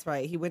 That's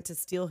right. He went to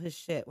steal his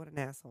shit. What an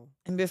asshole.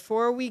 And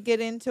before we get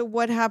into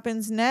what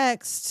happens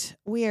next,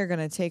 we are going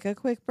to take a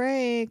quick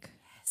break.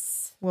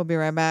 Yes. We'll be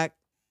right back.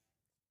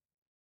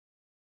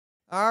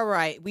 All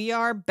right, we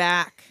are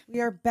back.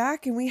 We are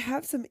back and we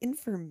have some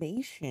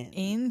information.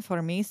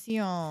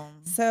 Information.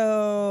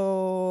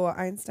 So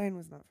Einstein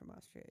was not from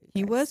Austria. you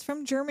He guys. was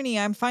from Germany.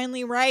 I'm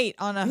finally right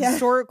on a Yeah.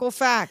 historical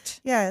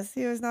fact. Yes,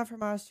 he was not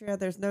from Austria.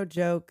 There's no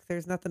joke.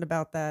 There's nothing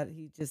about that.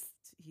 He's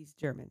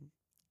German.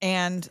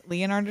 And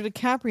Leonardo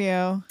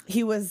DiCaprio,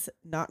 He was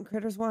not in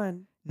Critters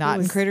 1. not He in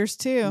was Critters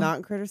 2. Not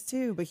in Critters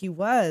 2, but he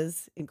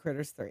was in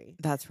Critters 3.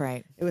 That's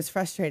right. It was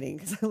frustrating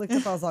because I looked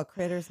up, I was all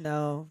Critters.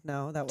 No,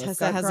 that was Tessa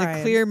Scott has Grimes.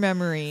 a clear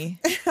memory.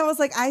 I was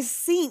like, I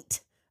seen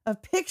a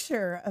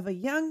picture of a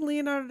young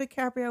Leonardo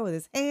DiCaprio with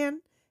his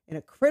hand in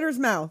a critter's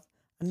mouth.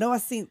 I know I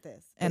seen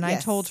this. But And I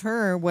yes. told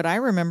her what I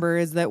remember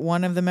is that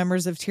one of the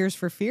members of Tears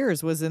for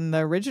Fears was in the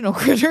original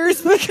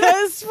Critters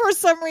because for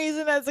some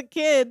reason as a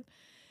kid,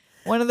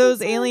 one of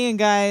those alien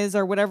guys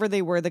or whatever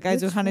they were, the guys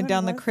who Which hunted one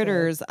down the was it?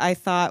 critters, I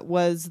thought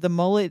was the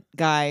mullet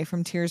guy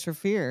from Tears for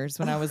Fears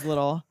when I was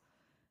little.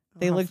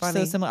 They Oh, how looked so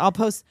funny. similar.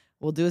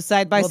 We'll do a We'll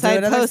side-by-side do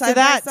another post of side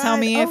by that. Tell side.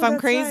 me Oh, if I'm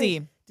that's crazy.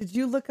 right. Did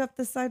you look up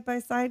the side by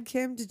side,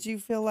 Kim? Did you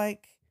feel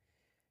like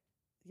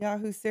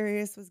Yahoo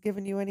Serious was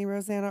giving you any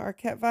Rosanna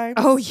Arquette vibes?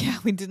 Oh, yeah,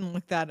 we didn't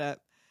look that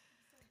up.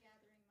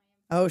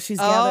 Oh, she's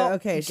Oh, gathering.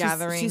 Okay,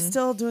 gathering she's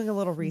still doing a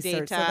little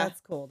research. So data.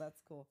 that's cool. That's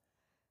cool.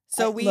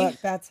 So look.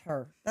 That's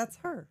her. That's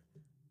her.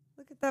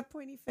 Look at that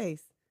pointy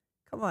face.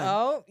 Come on.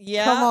 Oh,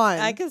 yeah. Come on.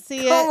 I can see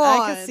Come it. I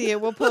can on. see it.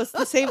 We'll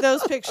save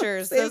those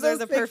pictures. Save those are those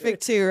the pictures.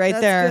 perfect two right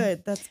That's there.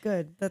 Good. That's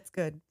good. That's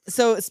good.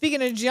 So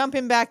speaking of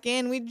jumping back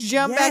in, we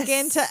jump back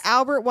Yes. into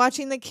Albert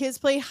watching the kids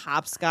play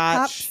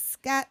hopscotch.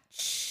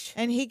 Hopscotch.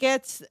 And he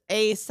gets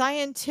a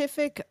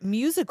scientific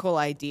musical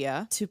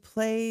idea. To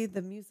play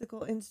the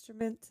musical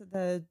instrument to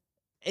the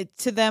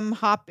to them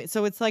hop.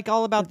 So it's like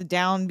all about the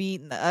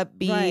downbeat and the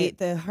upbeat. Right.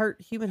 The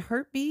human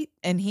heartbeat.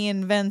 And he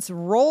invents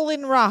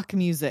rollin' rock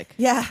music.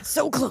 Yeah.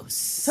 So close.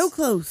 So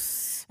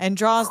close. And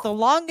draws the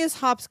longest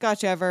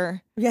hopscotch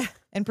ever. Yeah.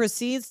 And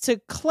proceeds to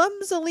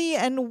clumsily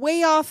and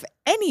way off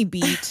any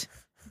beat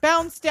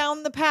bounce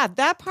down the path.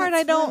 That part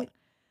That's right.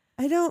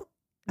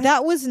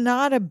 That was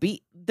not a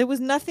beat. There was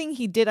nothing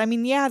he did. I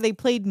mean, yeah, they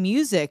played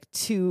music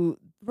to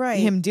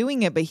him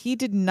doing it, but he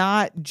did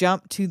not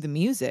jump to the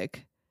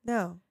music.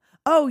 No.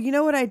 Oh, you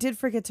know what I did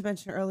forget to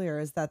mention earlier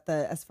is that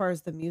as far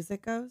as the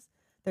music goes,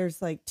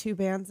 there's like 2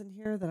 bands in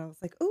here that I was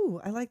like, ooh,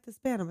 I like this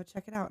band. I'm going to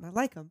check it out. And I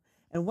like them.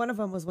 And one of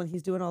them was when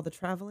he's doing all the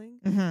traveling.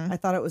 Mm-hmm. I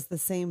thought it was the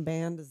same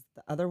band as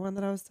the other one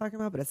that I was talking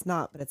about, but it's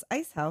not. But it's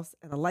Ice House,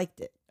 and I liked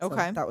it. So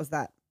Okay. that was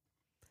that.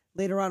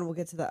 Later on, we'll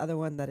get to the other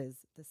one that is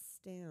the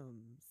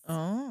Stems.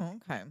 Oh,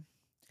 okay.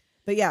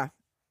 But yeah.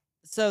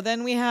 So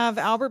then we have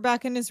Albert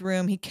back in his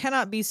room. He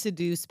cannot be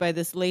seduced by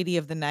this lady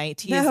of the night.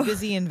 He No. is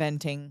busy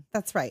inventing.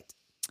 That's right.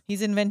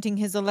 He's inventing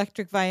his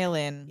electric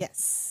violin.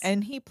 Yes.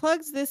 And he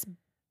plugs this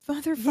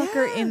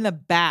motherfucker Yeah. in the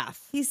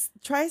bath. He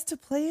tries to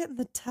play it in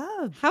the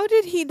tub. How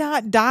did he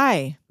not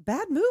die?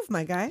 Bad move,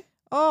 my guy.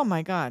 Oh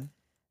my God.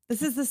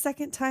 This is the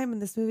second time in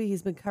this movie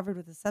he's been covered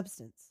with a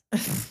substance.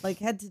 Like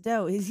head to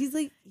toe. He's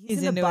into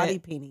into body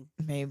it. painting.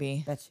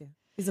 Maybe. Bet you.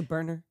 He's a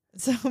burner.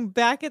 So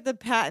back at the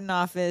patent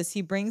office,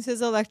 he brings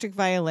his electric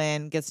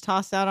violin, gets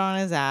tossed out on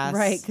his ass.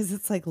 Right, because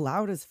it's like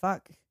loud as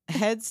fuck.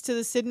 Heads to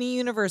the Sydney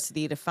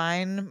University to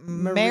find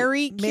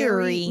Mary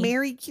Curie.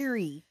 Mary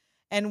Curie.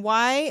 And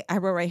why, I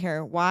wrote right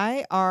here,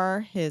 why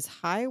are his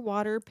high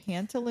water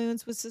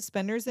pantaloons with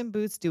suspenders and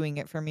boots doing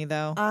it for me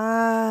though?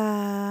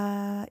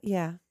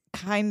 Yeah.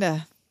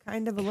 Kinda.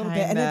 Kind of a little bit.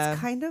 And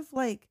it's kind of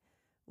like,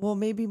 well,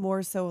 maybe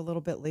more so a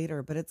little bit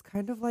later, but it's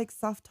kind of like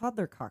soft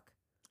toddler cock.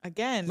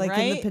 Again, Like in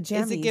right? the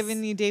pajamas. Is it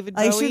giving you David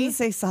Bowie? I shouldn't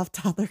say soft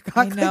toddler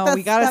cock. I know,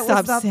 we gotta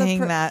stop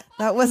saying that.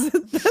 That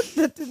wasn't,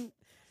 that didn't,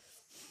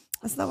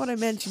 that's not what I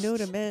meant. You know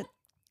what I meant.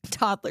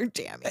 Toddler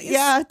jammies.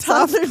 Yeah,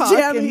 toddler Soft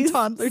cock and jammies.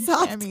 toddler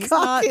soft jammies,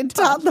 cock not and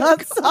toddler toddler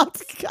cock.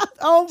 soft cock.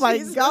 Oh my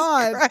Jesus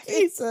God. Christ.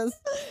 Jesus.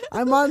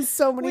 I'm on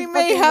so many We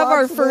may fucking have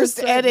our watch first lists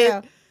right edit.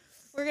 now.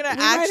 We're gonna We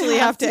might actually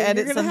have to You're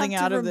edit gonna something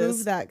have out to of remove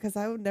this. that because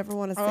I would never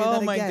want to say Oh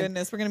that my again.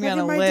 goodness, we're gonna be Look on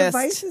a at my list.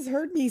 devices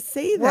heard me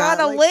say that. We're on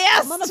a Like,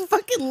 list. I'm on a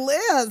fucking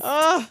list.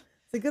 Oh.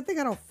 It's a good thing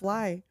I don't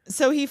fly.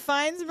 So he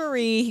finds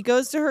Marie. He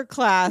goes to her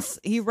class.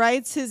 He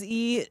writes his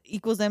E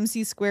equals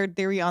MC squared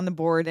theory on the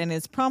board and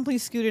is promptly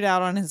scooted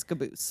out on his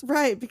caboose.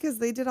 Right, because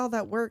they did all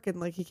that work and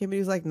like he came in, he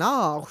was like,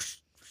 no.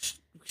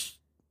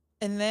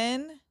 And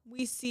then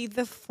we see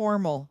the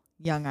formal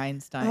young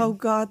Einstein. Oh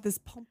God, this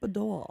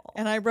pompadour.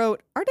 And I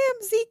wrote, are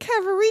them Z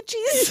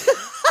Cavaricci's?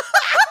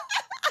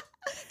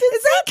 Did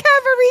Z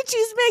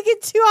Cavaricci's make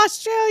it to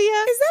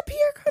Australia? Is that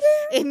Pierre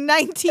Cardin? In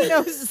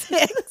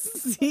 1906.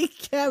 Z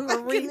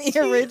Cavaricci. The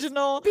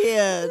original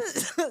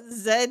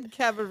Zed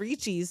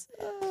Cavaricci's.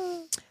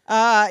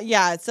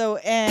 Yeah. So,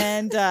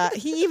 and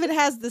he even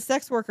has the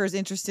sex workers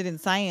interested in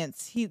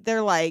science.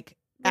 They're like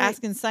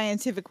asking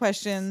scientific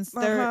questions.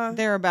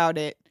 They're about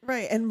it.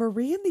 Right. And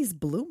Marie and these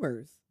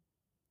bloomers.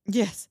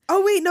 Yes.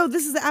 Oh wait, no,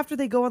 this is after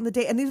they go on the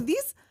date. And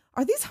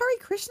are these Hare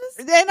Krishnas?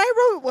 And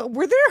I wrote,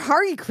 were there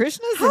Hare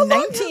Krishnas How in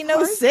long have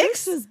 1906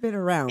 Hare Krishnas been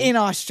around? in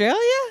Australia?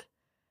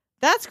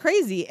 That's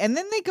crazy. And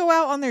then they go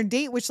out on their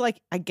date, which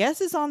like I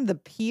guess is on the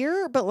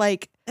pier, but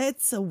like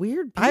It's a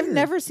weird pier. I've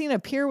never seen a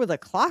pier with a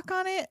clock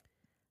on it.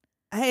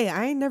 Hey,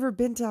 I ain't never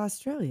been to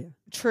Australia.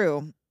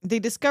 True. They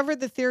discovered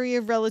the theory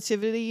of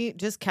relativity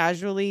just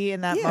casually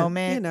in that Yeah,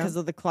 moment you know. because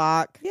of the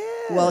clock. Yeah.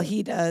 Well,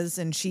 he does.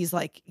 And she's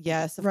like,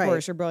 yes, of Right.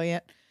 course, you're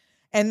brilliant.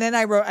 And then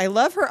I wrote, I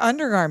love her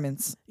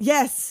undergarments.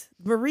 Yes,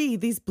 Marie,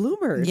 these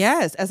bloomers.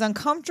 Yes. As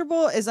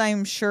uncomfortable as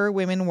I'm sure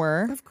women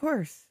were. Of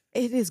course.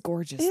 It is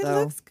gorgeous, It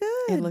though. looks good.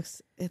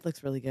 It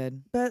looks really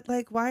good. But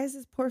like, why is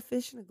this poor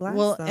fish in a glass?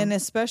 Well, though? and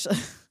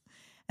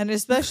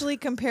especially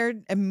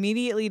compared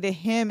immediately to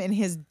him in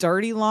his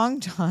dirty long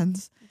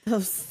johns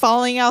those,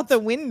 falling out the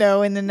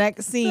window in the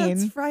next scene.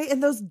 that's right.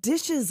 And those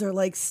dishes are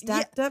like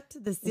stacked up to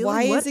the ceiling.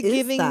 Why What is it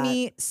giving that?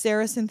 me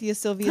Sarah Cynthia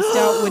Sylvia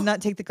Stout would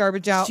not take the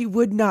garbage out She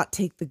would not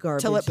take the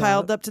garbage till it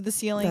piled out. up to the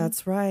ceiling?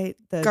 That's right.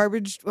 The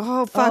Garbage.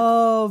 Oh fuck!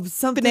 Oh,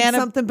 something, Banana-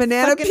 something,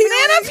 banana Fucking peeling.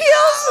 banana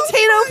peels,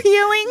 potato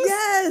peelings.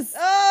 Yes.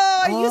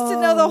 Oh, I used to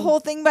know the Oh. whole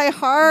thing by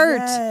heart.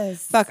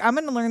 Yes. Fuck! I'm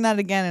gonna learn that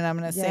again, and I'm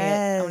gonna say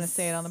it. I'm gonna Yes.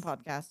 say it on the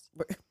podcast.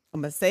 I'm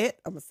gonna say it.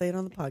 I'm gonna say it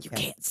on the podcast. You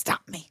can't stop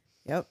me.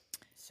 Yep.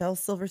 Shel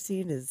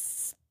Silverstein is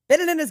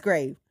spinning in his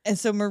grave. And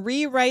so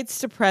Marie writes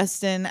to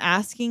Preston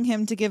asking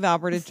him to give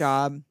Albert a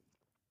job.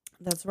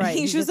 That's right.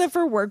 He shows gets- up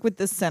for work with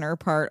the center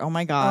part. Oh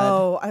my god.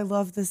 Oh, I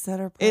love the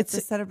center part. It's the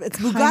center. It's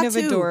kind of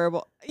Mugatu.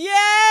 adorable.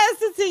 Yes,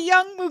 it's a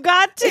young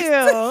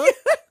Mugatu.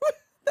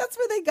 That's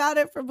where they got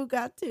it from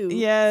Mugatu.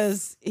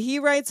 Yes. He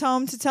writes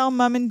home to tell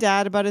mom and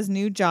dad about his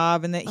new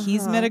job and that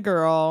he's met a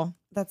girl.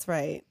 That's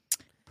right.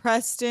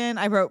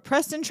 I wrote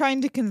Preston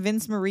trying to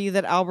convince Marie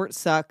that Albert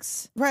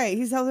sucks. Right.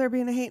 He's out there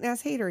being a hating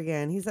ass hater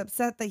again. He's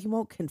upset that he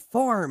won't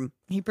conform.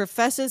 He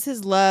professes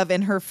his love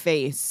in her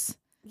face.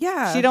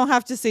 Yeah. She don't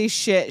have to say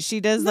shit. She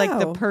does like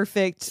the No.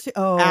 perfect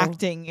Oh,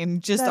 acting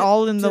and just that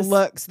all in the just-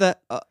 looks.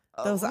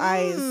 those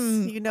eyes,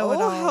 you know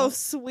it all. how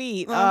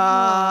sweet.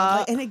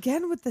 Like, and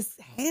again with this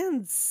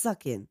hand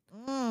sucking.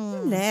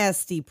 Mm.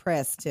 Nasty,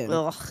 Preston.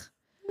 Ugh.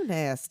 You're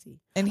nasty.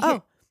 And here,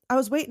 Oh, I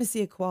was waiting to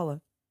see a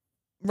koala.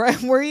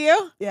 right, were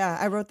you? Yeah,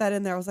 I wrote that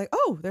in there. I was like,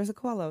 oh, there's a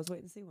koala. I was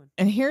waiting to see one.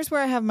 And here's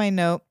where I have my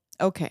note.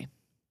 Okay.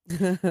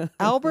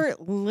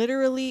 Albert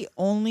literally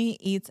only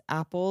eats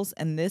apples,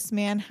 and this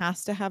man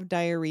has to have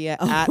diarrhea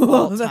at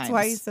all times. That's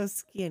why he's so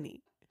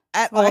skinny.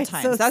 at why all he's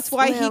times. so That's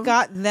why he slim.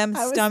 got them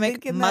I was stomach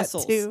thinking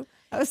muscles. That too.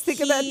 I was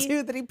thinking that He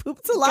too, that he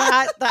poops a lot.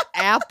 Got the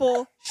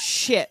apple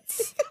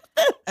shits.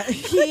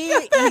 He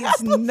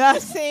eats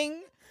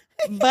nothing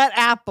but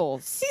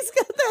apples. He's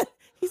got that.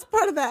 He's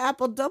part of the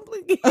apple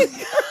dumpling gang.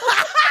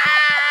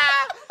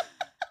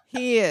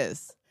 He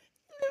is.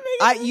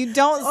 You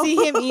don't see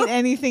him eat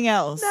anything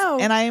else. No.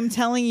 And I am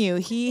telling you,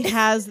 he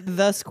has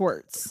the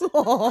squirts.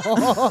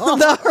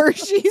 The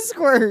Hershey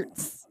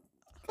squirts.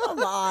 Come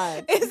on.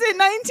 Is it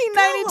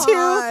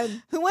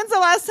 1992? When's the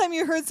last time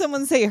you heard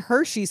someone say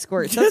Hershey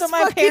squirts? That's Just what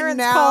my fucking parents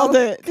now. called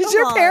it. Did Come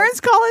your on. parents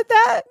call it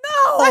that?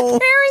 No. My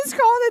parents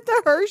called it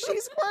the Hershey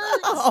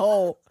squirts.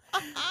 Oh.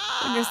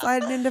 When you're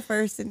sliding into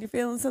first and you're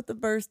feeling something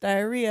burst,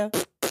 diarrhea.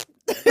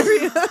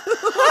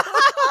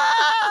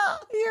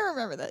 You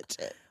remember that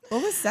shit.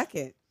 What was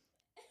second?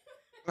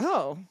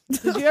 Oh,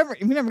 did you ever?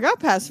 We never got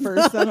past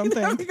first. I don't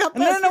you never think. got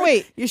No, past no, first.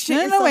 wait. You shit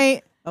No, yourself.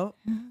 wait. Oh.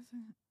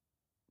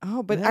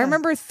 Oh, but Yeah. I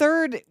remember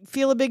third.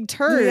 Feel a big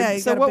turd. Yeah, you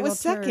So got a what big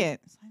was ol' turd. second?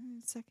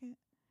 Second.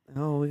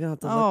 Oh, we're going to have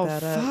to Oh look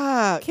that up.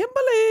 fuck!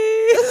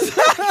 Kimberly.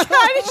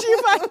 How did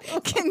you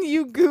find? Can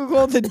you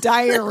Google the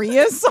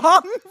diarrhea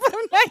song from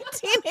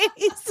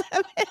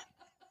 1987?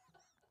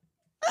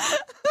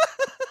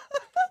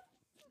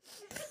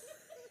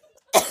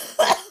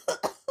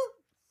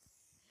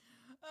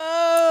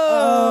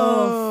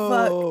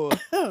 Oh,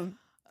 fuck.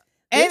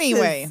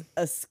 Anyway,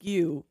 This is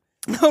askew.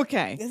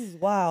 okay. This is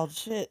wild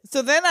shit.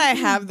 So then I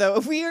have though.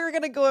 We are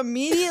gonna go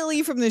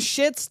immediately from the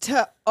shits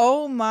to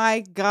oh my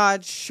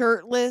god,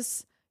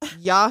 shirtless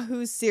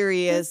Yahoo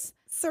Serious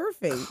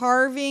Surfing.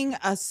 carving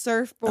a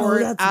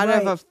surfboard that's out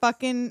of right. a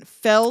fucking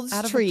Feld's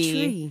Out of tree. a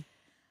tree.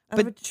 Out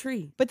But- of a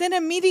tree. But then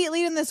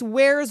immediately in this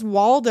Where's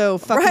Waldo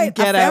fucking Right,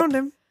 get I up. found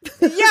him.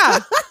 Yeah.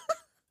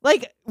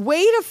 Like,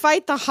 way to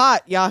fight the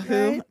hot,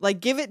 Yahoo. Right.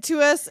 Like, give it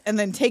to us and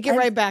then take it And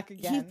right back He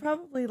again.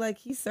 probably, like,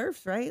 he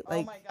surfs, right? Oh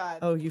Like, my god.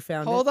 oh, you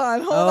found Hold it?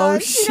 on, hold Oh, on.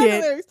 She got the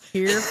shit. lyrics.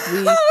 Here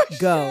we Oh,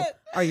 go. shit.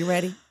 Are you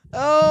ready?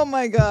 Oh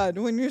my god.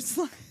 When you're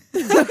sliding.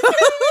 Do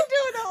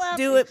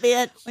Do it,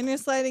 bitch. When you're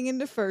sliding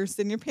into first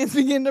and your pants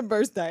begin to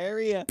burst,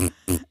 diarrhea.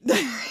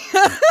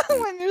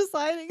 When you're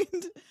sliding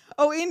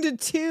into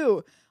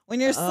two. When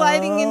you're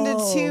sliding into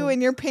two Oh.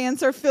 and your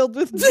pants are filled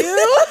with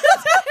dew.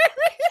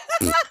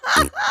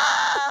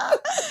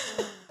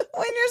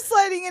 When you're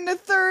sliding into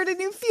third and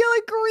you feel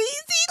a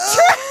greasy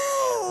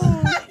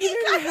Oh, you You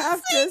didn't gotta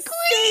have say to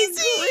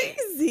say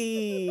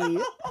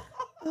greasy.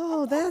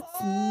 Oh,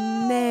 that's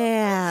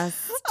nasty.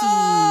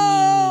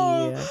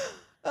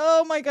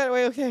 Oh my god,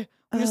 wait, okay.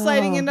 When you're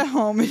sliding Oh. into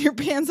home and your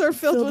pants are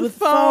filled, Filled with with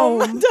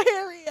foam. foam.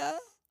 Diarrhea.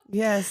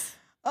 Yes.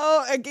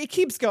 Oh, it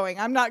keeps going.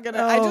 I'm not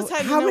gonna. I just Oh,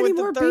 had to how know many what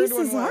more the third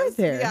pieces one are was.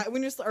 there? Yeah,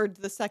 when you're or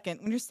the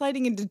second. When you're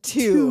sliding into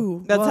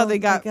two. That's how Well, they I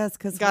got guess,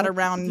 'cause got what-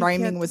 around you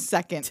rhyming can't- with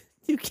second.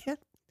 You can't.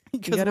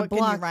 Because gotta what can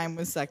block. you rhyme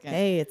with second?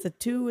 Hey, it's a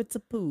two, it's a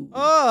poo.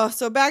 Oh,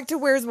 so back to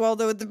Where's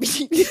Waldo at the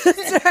beach.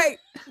 That's right.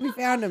 We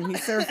found him.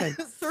 He's surfing.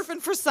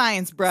 Surfing for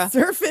science, bruh.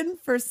 Surfing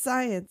for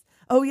science.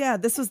 Oh yeah,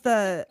 this was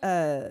the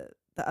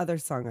other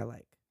song I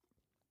like.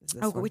 Is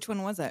this Oh, one. which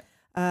one was it?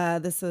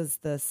 This was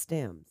the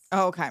stems.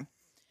 Oh, okay.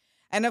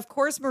 And of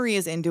course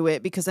Maria's into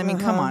it because I mean,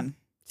 come Uh-huh. on.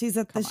 She's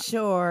at the on.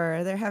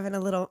 shore. They're having a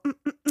little.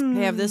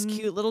 They have this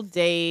cute little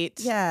date.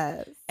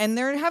 Yes. And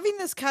they're having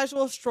this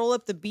casual stroll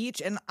up the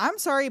beach. And I'm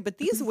sorry, but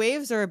these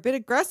waves are a bit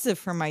aggressive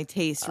for my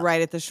taste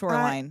right at the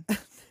shoreline.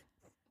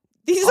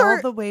 These All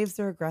are the waves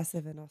are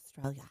aggressive in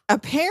Australia.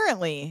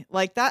 apparently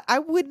like that. I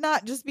would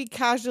not just be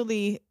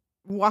casually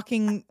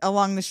walking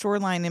along the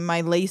shoreline in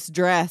my lace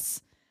dress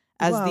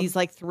as Well, these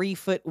like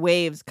 3-foot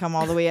waves come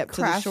all the way up to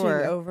the Crashing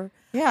shore. over.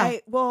 Yeah.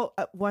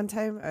 One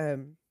time,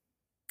 In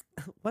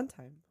long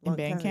time ago,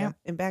 Bandcamp?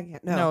 in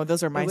Bandcamp. No,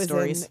 those are my it was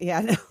stories.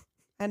 Yeah, no,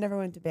 I never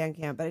went to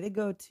Bandcamp, but I did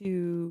go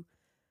to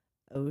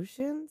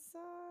Oceanside.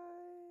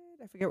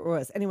 I forget where it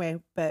was. Anyway,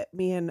 but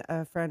me and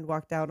a friend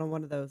walked out on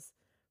one of those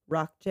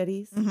rock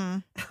jetties hmm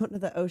out into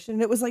the ocean.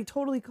 And it was like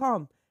totally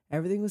calm.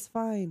 Everything was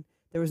fine.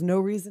 There was no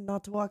reason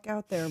not to walk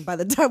out there. And by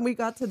the time we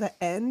got to the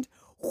end,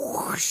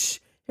 whoosh,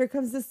 here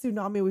comes this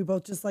tsunami. We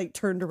both just like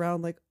turned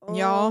around like, oh,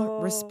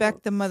 Y'all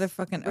respect the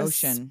motherfucking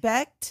ocean.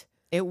 Respect.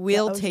 It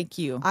will ocean. take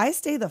you. I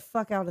stay the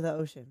fuck out of the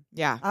ocean.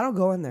 Yeah. I don't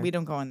go in there. We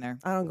don't go in there.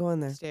 I don't go in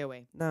there. Stay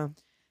away. No.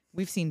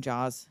 We've seen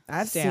Jaws.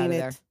 I've Stay out seen of it.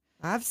 there.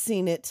 I've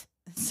seen it.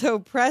 So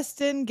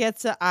Preston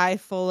gets an eye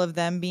full of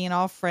them being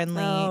all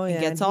friendly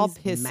and gets and all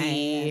he's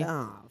pissy. mad.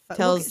 Oh, fuck. Look,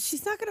 Tells-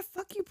 she's not gonna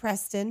fuck you,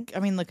 Preston. I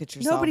mean, look at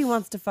yourself. Nobody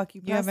wants to fuck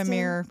you, You have Preston. a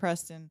mirror,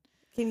 Preston.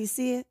 Can you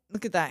see it?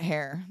 Look at that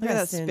hair. Look at that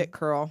Preston. spit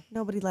curl.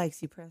 Nobody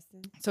likes you,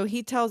 Preston. So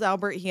he tells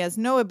Albert he has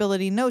no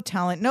ability, no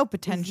talent, no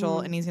potential,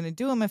 and he's going to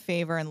do him a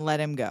favor and let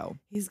him go.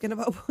 He's gonna.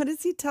 What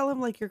does he tell him?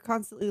 Like, you're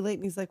constantly late,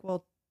 and he's like,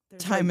 well,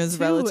 there's Time like is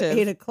 2 relative.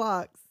 8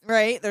 o'clock.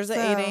 Right? There's an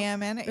So, 8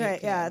 a.m. and an 8 Right?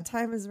 Yeah, p.m.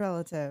 time is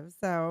relative.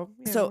 So,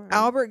 So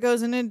Albert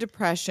goes into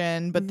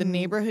depression, but the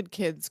neighborhood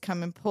kids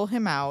come and pull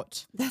him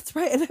out. that's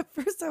right. And at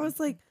first, I was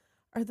like,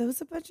 are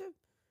those a bunch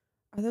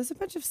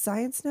of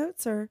science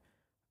notes, or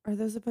are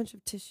those a bunch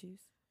of tissues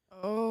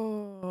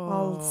Oh.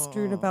 all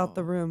strewn about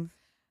the room?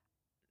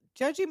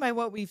 Judging by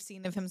what we've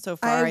seen of him so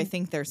far, I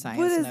think they're Would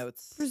science have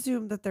notes.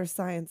 presumed that they're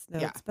science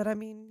notes, Yeah. but I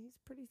mean, he's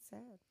pretty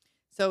sad.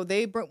 So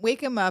they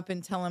wake him up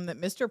and tell him that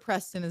Mr.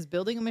 Preston is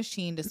building a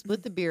machine to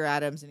split the beer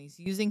atoms, and he's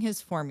using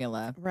his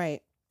formula.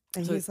 Right.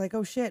 And So- he's like,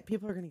 oh shit,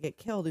 people are going to get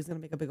killed. He's going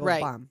to make a big old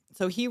Right. bomb.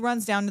 So he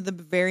runs down to the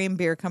Bavarian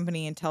Beer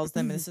Company and tells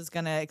them this is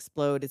going to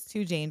explode. It's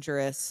too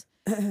dangerous.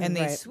 And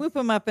they Right. swoop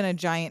him up in a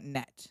giant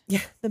net Yeah.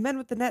 The men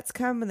with the nets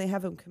come and they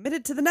have him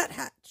committed to the nut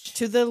hatch.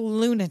 to the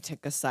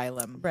lunatic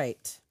asylum.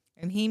 Right.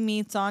 And he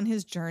meets on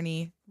his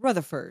journey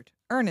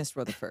Ernest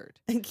Rutherford,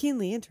 And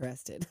keenly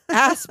interested.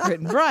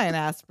 Brian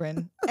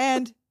Aspirin,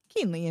 and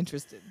keenly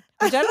interested.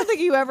 Which I don't think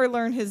you ever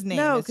learn his name.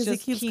 No, It's because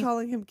he just keeps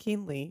calling him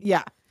Keenly.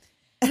 Yeah.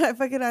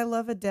 And I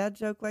love a dad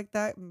joke like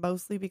that,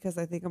 mostly because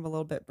I think I'm a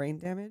little bit brain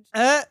damaged.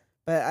 Uh,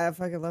 But I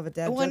fucking love a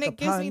dad when joke. it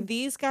gives me,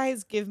 these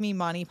guys give me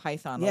Monty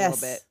Python a little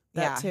bit.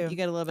 that Yeah, too. you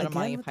get a little bit of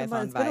Again Monty with the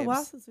Python It's been a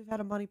while vibes. since we've had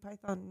a Monty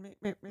Python.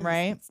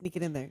 Right. Sneak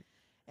it in there.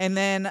 And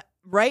then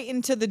right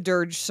into the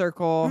dirge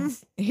circle.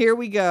 Here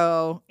we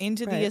go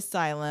into the Right.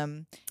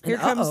 asylum. Here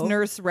And comes uh-oh,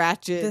 Nurse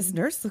Ratchet. This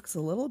nurse looks a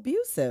little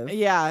abusive.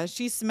 Yeah,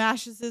 she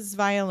smashes his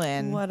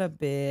violin. What a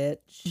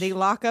bitch. They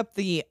lock up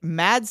the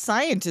mad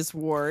scientist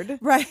ward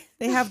Right.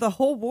 They have the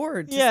whole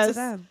ward just Yes. to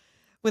them.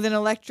 with an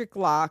electric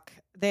lock.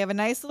 They have a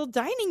nice little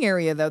dining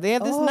area, though. They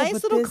have this Oh, nice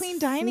but little this clean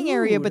dining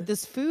area, but food.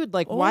 this food,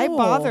 like, why Oh.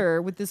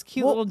 bother with this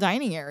cute Well, little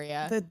dining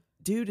area? The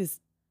dude is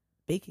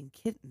baking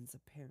kittens,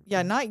 apparently.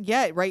 Yeah, not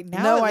yet. Right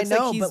now, No, it I looks know,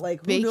 like he's but, like,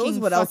 who baking knows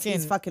what else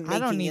he's fucking I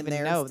don't making in even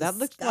there. know. It's That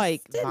looked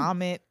like disgusting.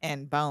 vomit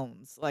and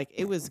bones. Like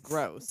it was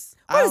gross.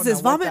 I What don't is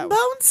this, know what vomit that and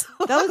was.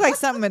 bones? That looked like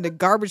something a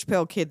garbage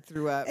pail kid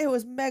threw up. It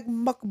was Meg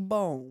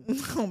Muckbone.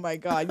 Oh my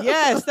god!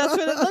 Yes, that's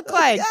what it looked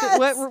like.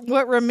 Yes.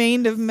 What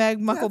remained of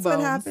Meg That's Mucklebones? what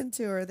happened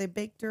to her. They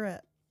baked her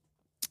up.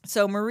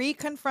 So Marie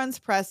confronts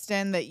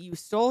Preston that you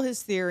stole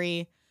his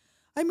theory.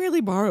 I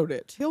merely borrowed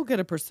it. He'll get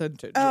a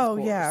percentage. Oh,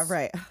 of yeah, course.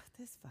 right.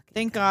 This fucking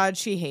Thank guy. God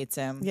she hates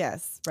him.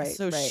 Yes, right.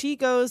 So right. she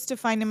goes to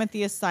find him at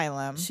the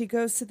asylum. She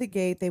goes to the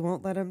gate. They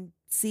won't let him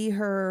see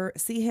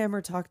him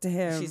or talk to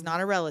him. She's not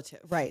a relative.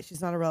 Right.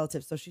 She's not a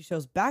relative. So she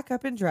shows back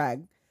up in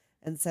drag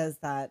and says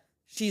that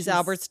She's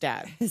Albert's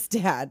dad. his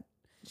dad.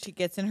 She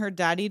gets in her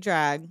daddy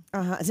drag.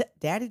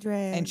 Daddy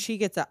drag. And she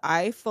gets an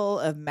eye full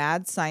of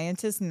mad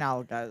scientist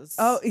nalgas.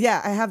 Oh,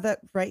 yeah. I have that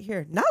right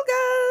here.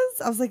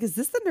 Nalgas. I was like, is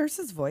this the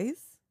nurse's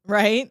voice?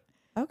 right?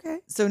 Okay.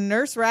 So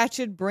Nurse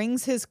Ratchet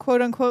brings his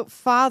quote unquote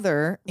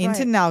father into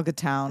Right. Nalga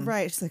Town.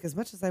 Right. She's like, as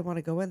much as I want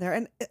to go in there.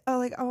 And I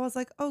was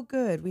like, oh,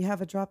 good. We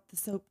have a drop the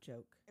soap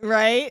joke.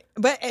 Right?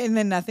 And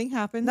then nothing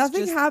happens.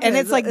 Nothing And happens.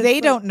 it's like It's they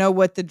like- don't know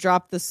what the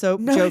drop the soap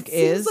No, joke it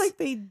seems is. like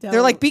they don't.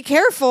 They're like, be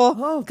careful.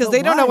 Oh, Because but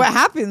they don't know why? what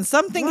happens.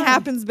 Something Why?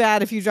 happens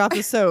bad if you drop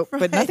the soap.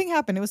 But Right. nothing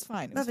happened. It was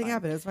fine. It was Nothing fine.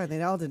 happened. It was fine.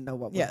 They all didn't know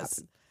what would Yes.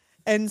 happen.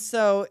 And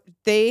so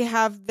they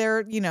have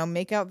their,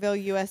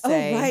 Makeoutville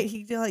USA. Oh, right.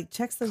 He like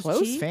checks those Close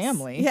cheeks.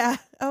 family. Yeah.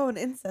 Oh, an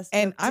incest.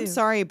 And joke, I'm too.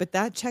 sorry, but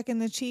that check in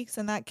the cheeks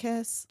and that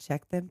kiss,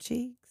 Check them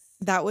cheeks.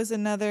 that was a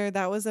Matt.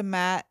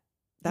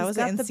 That He's was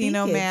got an the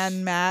Encino beakage.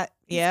 man, Matt.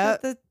 He's Yeah.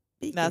 got the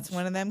That's beakage.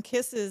 one of them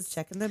kisses.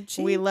 Checking them cheeks.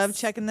 We love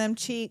checking them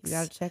cheeks. You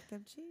gotta check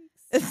them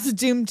cheeks. The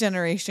Doom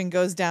Generation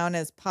goes down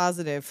as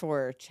positive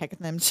for checking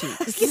them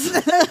cheeks.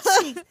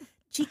 cheek.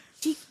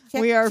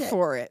 Check, we are check.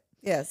 for it.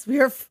 Yes, we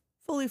are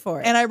fully for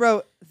it. And I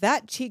wrote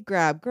that cheek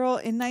grab girl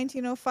in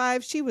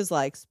 1905. She was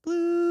like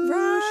sploosh.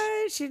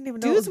 right, she didn't even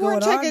know Dudes what was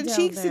weren't going on checking down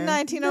cheeks in there.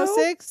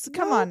 1906.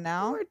 Come Nope, on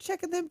now. We were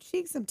checking them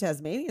cheeks. Some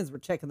Tasmanians were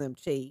checking them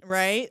cheeks.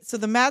 Right? So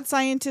the mad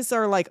scientists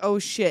are like, oh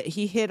shit,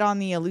 he hit on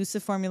the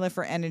elusive formula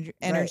for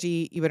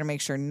energy. You better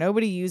make sure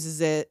nobody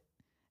uses it.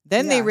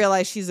 Then they Yeah.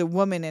 realize she's a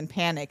woman and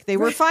panic. They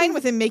were Right. fine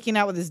with him making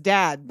out with his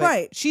dad, but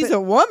Right, she's but-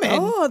 a woman.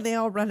 Oh, and they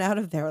all run out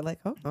of there like,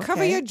 oh, okay.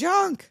 Cover your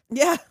junk.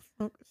 Yeah.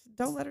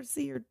 Don't let her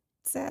see your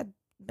sad,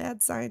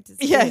 mad scientist.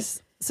 face.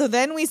 Yes. So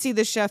then we see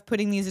the chef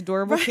putting these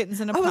adorable Right.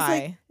 kittens in a I was pie.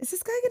 like, is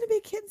this guy going to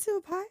make kittens to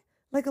a pie?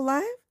 Like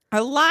alive?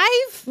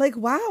 Alive? Like,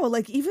 wow.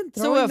 Like, even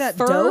So throwing a that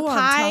fur dough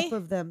pie? on top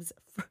of them.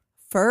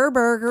 Fur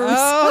burgers.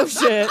 Oh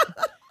shit.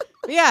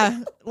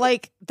 Yeah,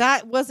 like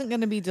that wasn't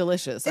going to be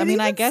delicious. I It mean,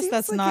 I even guess seems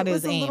that's like not it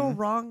his was a little aim.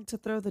 wrong to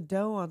throw the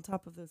dough on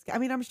top of those. I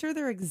mean, I'm sure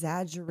they're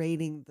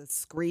exaggerating the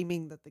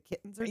screaming that the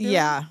kittens are doing.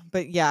 Yeah,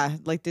 but yeah,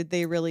 like did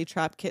they really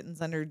trap kittens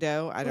under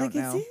dough? I don't Like,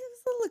 know. It was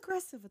a little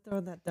aggressive with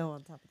throwing that dough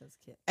on top of those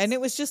kittens. And it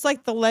was just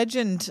like the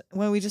legend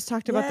when we just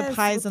talked about the Yes,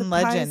 pies with and the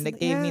pies legend. and- It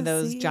gave me yeah,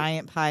 those see?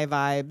 giant pie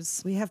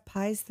vibes. We have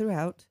pies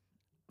throughout.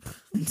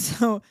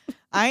 So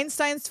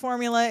Einstein's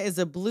formula is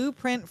a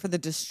blueprint for the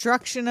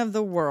destruction of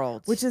the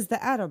world. Which is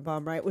the atom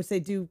bomb, right? Which they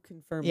do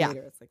confirm Yeah.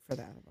 later. It's like for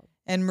the atom bomb.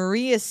 And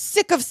Marie is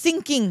sick of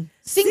sinking.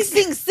 Sink.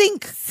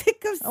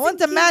 Sick of I want a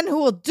sinking. man who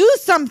will do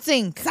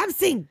something.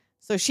 Something.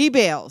 So she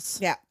bails.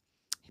 Yeah.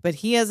 But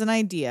he has an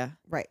idea.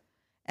 Right.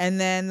 And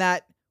then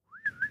that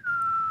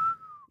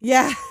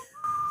Yeah.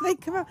 They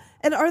come out.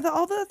 And are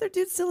all the other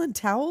dudes still in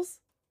towels?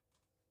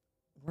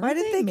 Why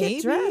did they Maybe.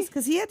 get dressed?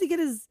 Because he had to get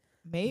his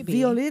Maybe.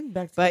 violin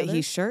back But together.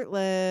 he's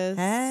shirtless.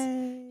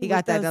 Hey, He got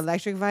with that those-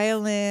 electric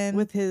violin.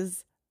 with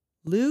his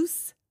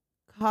loose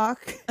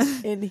cock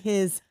in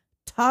his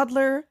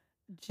toddler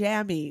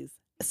jammies.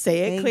 Say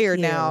it Thank clear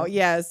you. now.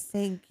 Yes.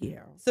 Thank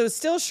you. So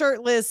still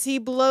shirtless, he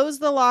blows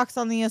the locks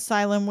on the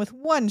asylum with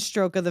one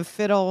stroke of the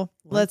fiddle,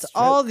 One lets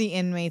stroke. all the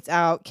inmates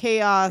out.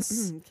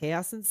 Chaos.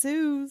 Chaos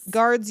ensues.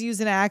 Guards use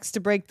an axe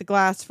to break the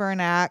glass for an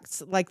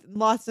axe. Like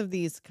lots of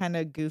these kind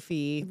of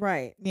goofy,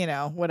 Right.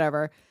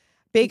 whatever.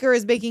 Baker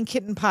is baking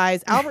kitten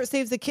pies. Albert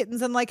saves the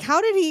kittens. And like,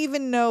 how did he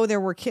even know there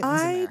were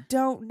kittens in I there?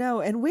 don't know.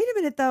 And wait a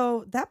minute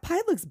though, that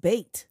pie looks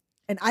baked.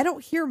 And I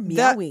don't hear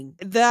meowing.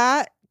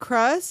 That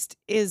crust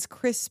is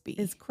crispy.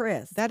 It's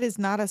Chris. That is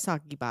not a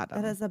soggy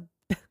bottom. That is a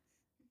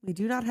we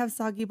do not have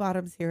soggy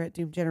bottoms here at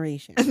Doom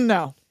Generation.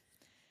 No.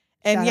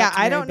 And Shout yeah, out to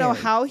I Mary don't know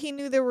Berry. how he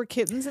knew there were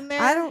kittens in there.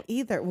 I don't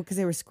either. Well, because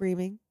they were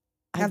screaming.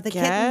 Have the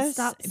kittens guess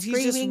stopped he's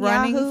just screaming,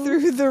 running Yahoo?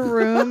 through the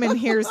room and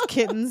hears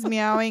kittens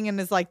meowing and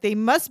is like, they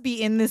must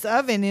be in this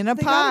oven in a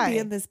They gotta pie. be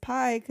in this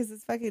pie because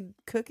this fucking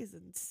cook is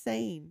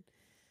insane.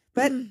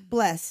 But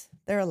bless,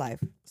 they're alive.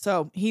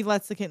 So he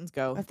lets the kittens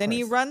go. Of Then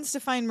he course. runs to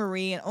find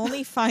Marie and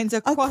only finds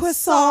a croissant.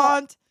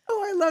 croissant.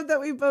 Oh, I love that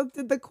we both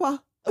did the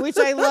Which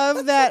I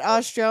love that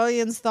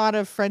Australians thought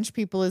of French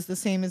people is the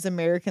same as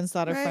Americans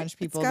thought of Right. French It's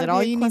people. gotta That be all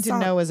a you need to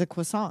croissant. know is a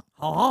croissant.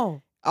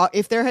 Oh,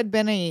 If there had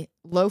been a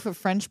loaf of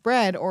French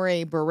bread or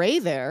a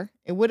beret there,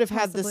 it would have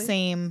had the Possibly.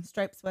 same.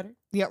 striped sweater,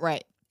 Yeah,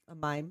 right. a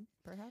mime,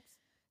 perhaps.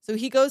 So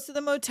he goes to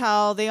the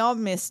motel. They all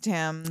missed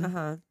him.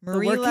 Uh-huh.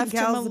 Marie the working left him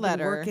gals a have been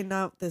letter. working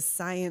out the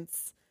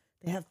science.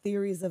 They have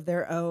theories of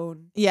their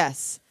own.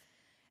 Yes.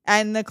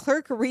 And the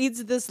clerk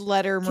reads this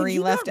letter Can Marie he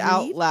not left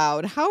out read?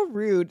 loud. How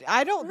rude.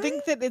 I don't think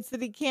Right? that it's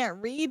that he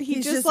can't read. He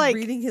He's just like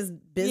reading his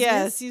business.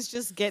 Yes, he's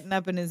just getting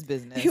up in his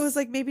business. He was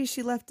like, maybe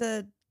she left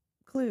a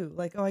clue.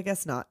 Like, oh, I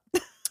guess not.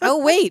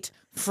 oh wait,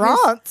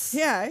 France.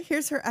 Yeah,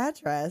 here's her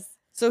address.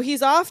 So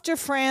he's off to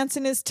France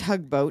in his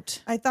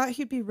tugboat I thought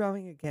he'd be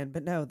rowing again,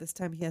 but no, this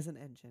time he has an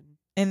engine.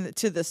 and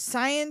to the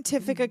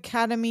Scientific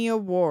Academy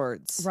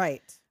Awards,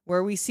 Right.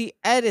 where we see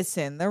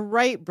Edison, the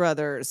Wright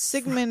brothers,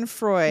 Sigmund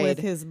Freud. With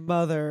his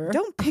mother.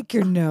 Don't pick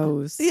your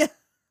nose. Yeah.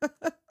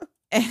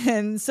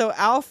 And so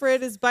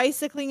Alfred is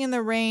bicycling in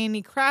the rain.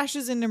 He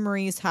crashes into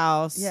Marie's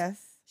house. Yes.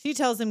 She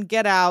tells him,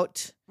 get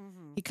out.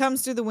 He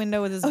comes through the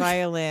window with his Oh,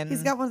 violin.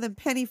 He's got one of them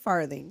penny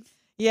farthings.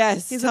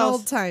 yes. He's an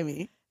old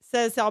timey.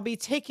 Says, I'll be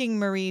taking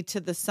Marie to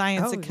the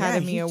Science Oh, yeah,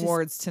 Academy he just-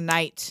 Awards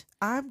tonight.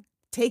 I'm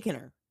taking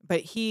her.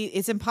 But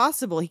it's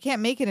impossible. He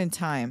can't make it in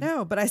time.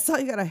 No, but I saw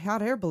you got a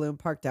hot air balloon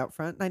parked out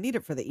front, and I need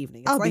it for the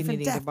evening. It's I'll be life and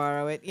needing to death.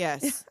 borrow it.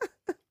 Yes.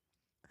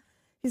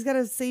 He's got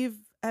to save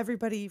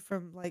everybody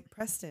from like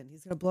Preston.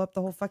 He's gonna blow up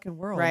the whole fucking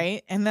world.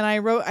 Right. And then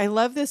I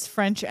love this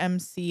French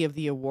MC of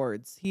the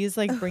awards. He is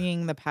like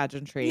bringing the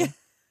pageantry.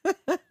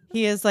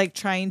 He is like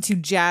trying to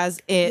jazz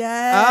it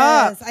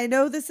Yes. up. I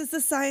know this is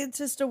a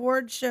scientist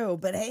award show,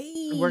 but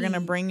hey, We're going to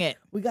bring it.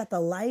 We got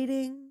the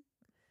lighting.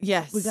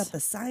 Yes. We got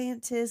the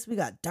scientists. We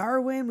got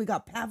Darwin. We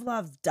got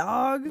Pavlov's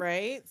dog.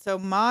 Right. So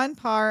Ma and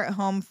Pa at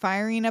home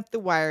firing up the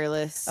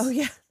wireless. Oh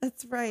yeah,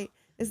 that's right.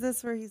 Is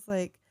this where he's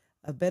like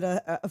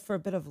for a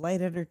bit of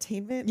light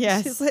entertainment?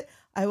 Yes. She's like,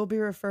 I will be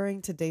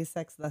referring to Day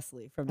Sex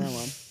Leslie from now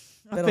on.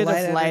 A bit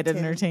of light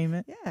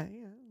entertainment. Yeah,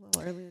 a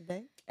little early in the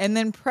day. And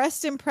then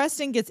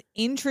Preston gets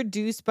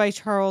introduced by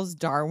Charles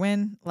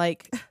Darwin.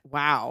 Like,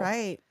 wow.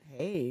 Right.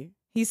 Hey.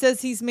 He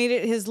says he's made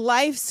it his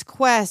life's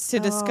quest to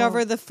discover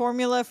Oh. the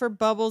formula for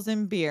bubbles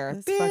in beer.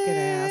 This fucking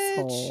Bitch.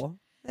 asshole.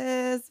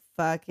 This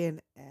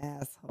fucking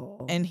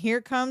asshole. And here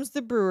comes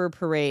the brewer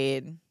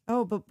parade.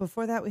 oh, but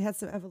before that, we had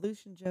some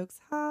evolution jokes.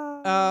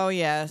 Ha. Oh,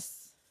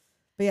 yes.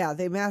 But yeah,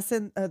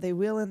 they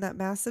wheel in that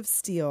massive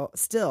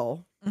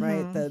still,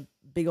 right? Mhm. The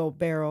big old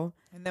barrel.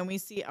 And then we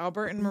see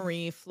Albert and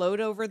Marie float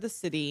over the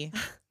city.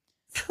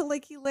 So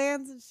like he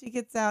lands and she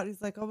gets out.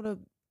 He's like, I'm gonna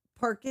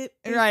park it.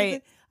 basically.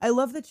 Right. I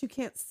love that you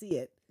can't see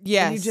it.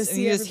 Yes. you just and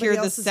see you just hear everybody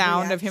the else's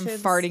sound of him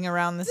reactions. farting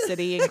around the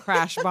city and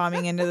crash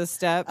bombing into the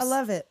steps. I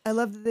love it. I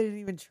love that they didn't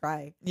even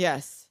try.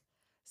 Yes.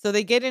 So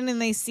they get in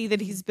and they see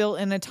that he's built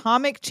an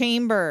atomic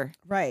chamber,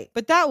 Right.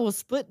 but that will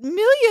split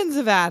millions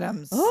of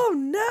atoms. Oh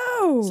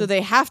no. So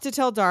they have to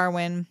tell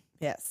Darwin.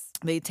 yes.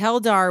 They tell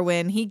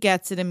Darwin. He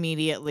gets it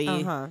immediately.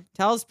 Uh-huh.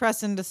 Tells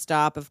Preston to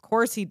stop. Of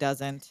course he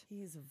doesn't.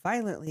 He's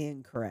violently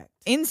incorrect.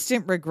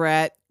 Instant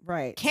regret.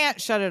 Right. Can't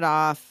shut it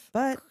off.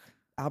 But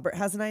Albert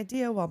has an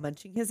idea while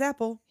munching his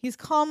apple. He's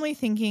calmly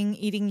thinking,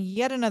 eating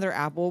yet another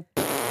apple,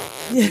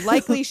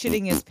 likely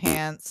shitting his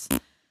pants,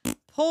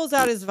 pulls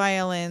out his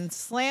violin,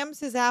 slams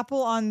his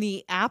apple on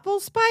the apple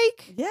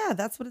spike, Yeah,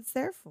 that's what it's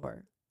there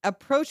for.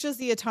 approaches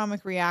the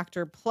atomic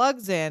reactor,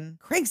 plugs in,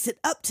 Cranks it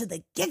up to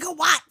the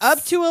gigawatts.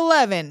 up to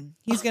 11.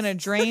 He's going to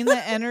drain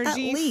the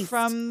energy least.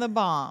 from the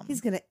bomb.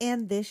 He's gonna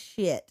end this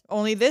shit.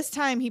 Only this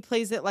time he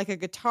plays it like a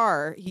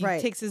guitar. He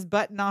Right. takes his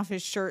button off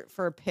his shirt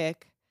for a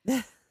pick.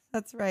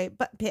 That's right.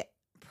 But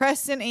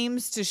Preston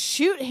aims to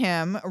shoot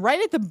him right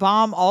at the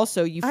bomb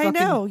also, you I fucking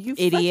know, you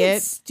fucking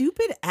idiot.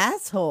 stupid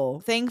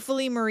asshole.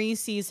 Thankfully, Marie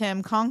sees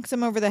him, conks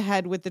him over the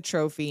head with the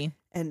trophy.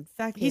 And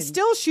fucking He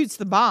still shoots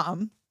the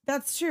bomb,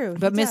 that's true.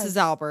 but he misses does.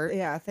 Albert.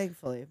 Yeah,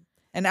 thankfully.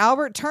 And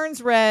Albert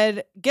turns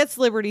red, gets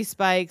Liberty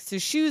spikes,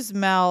 his shoes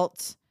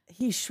melt.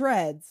 He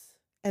shreds.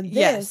 And this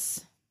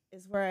Yes.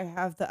 is where I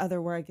have the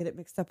other where I get it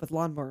mixed up with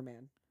Lawnmower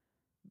Man.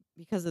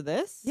 Because of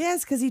this?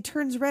 Yes, because he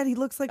turns red. He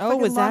looks like Oh,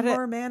 fucking was that it?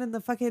 Lawnmower Man in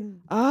the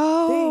fucking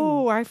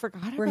Oh, I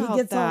forgot where about he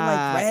gets that. all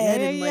like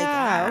red yeah, and like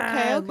yeah.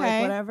 Okay, and, like,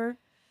 okay. whatever.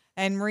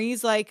 And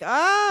Marie's like,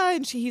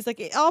 and he's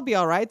like, I'll be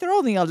all right. They're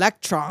only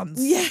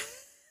electrons. Yeah.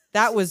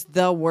 That was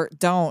the word.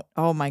 Don't.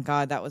 Oh my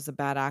God, that was a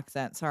bad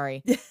accent.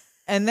 Sorry.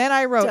 And then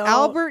I wrote Don't.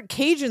 Albert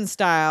Cajun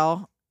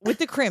style with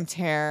the crimped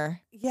hair.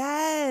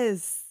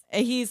 Yes.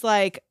 And he's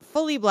like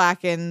fully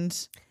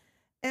blackened.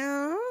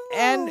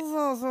 And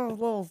little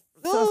suspect.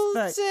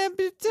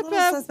 Little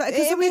suspect.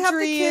 Okay, so we have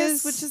the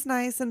kiss, which is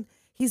nice, and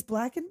he's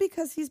blackened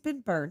because he's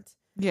been burnt.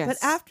 yes. But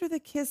after the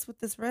kiss with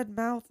this red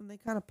mouth, and they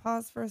kind of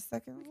pause for a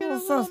second, Get a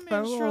little little suspect,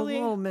 minstrelly.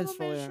 little Little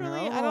minstrelly.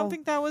 minstrelly. I don't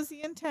think that was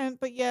the intent,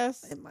 but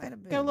yes. it might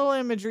have been. Got a little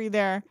imagery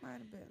there. Might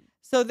have been.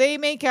 So they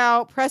make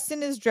out.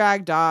 Preston is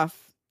dragged off.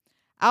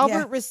 Albert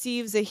Yeah.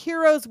 receives a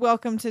hero's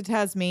welcome to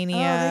Tasmania.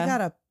 Oh, they got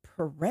a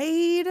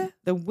parade.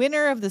 The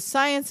winner of the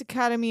Science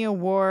Academy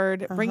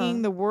Award,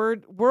 bringing Uh-huh.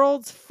 the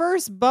world's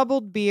first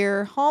bubbled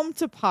beer home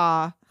to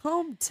Pa.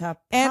 Home to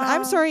And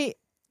I'm Pa. sorry,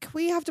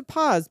 we have to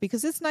pause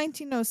because it's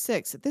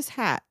 1906. This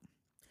hat,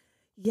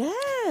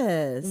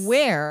 Yes.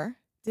 where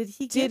did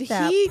he get did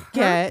that he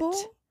get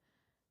purple?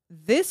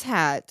 this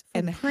hat,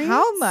 From and Prince?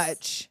 how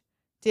much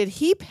did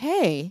he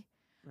pay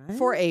Right?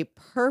 for a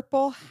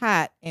purple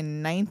hat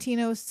in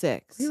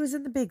 1906? He was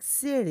in the big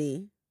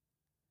city.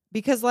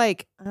 Because,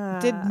 like,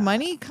 did Uh,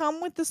 money come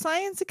with the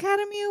Science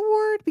Academy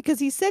Award? Because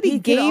he said he He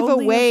could gave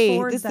only away.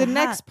 afford This the the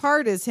next hat.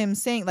 part is him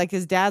saying, like,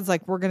 his dad's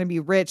like, "We're gonna be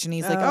rich," and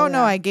he's like, Oh, "Oh no,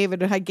 yeah. I gave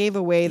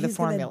away the He's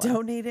formula." gonna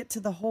donate it to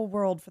the whole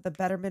world for the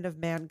betterment of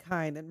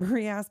mankind. And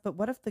Marie asked, "But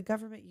what if the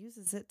government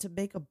uses it to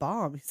make a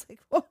bomb?" He's like,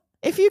 "Well,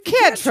 If you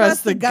can't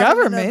trust the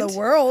government, of the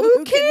world.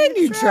 who can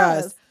you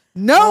trust?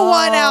 No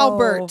one, Oh.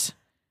 Albert.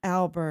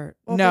 Albert.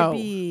 Oh, No.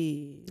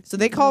 baby. So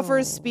they call for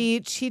his No.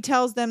 speech. He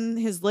tells them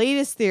his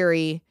latest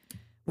theory,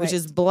 which Right.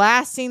 is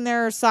blasting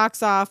their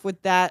socks off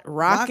with that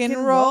rock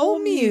and roll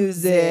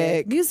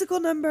music. Musical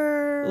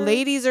number.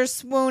 Ladies are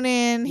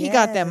swooning. He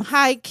got them Yes.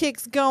 high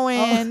kicks going.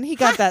 Oh. He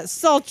got that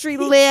sultry He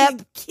lip.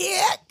 can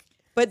kick.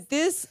 But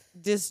this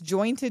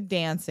disjointed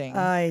dancing,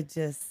 I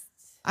just.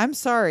 I'm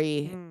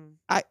sorry.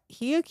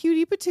 He a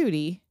cutie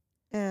patootie,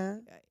 Yeah.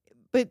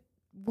 but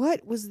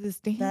what was this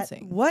That,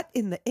 dancing? what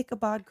in the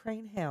Ichabod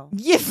Crane hell?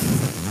 Yes.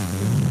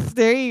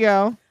 There you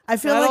go. I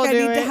feel That'll like I do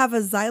need to it. have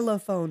a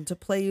xylophone to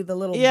play you the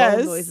little Yes.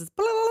 bone noises.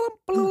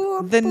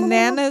 The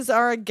nanas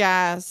are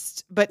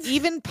aghast, but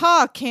even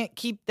Pa can't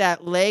keep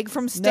that leg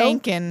from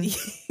stanking.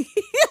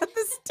 Yeah,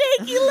 the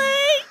stanky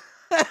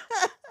leg.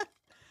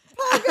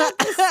 I got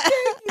the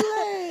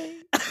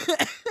stanky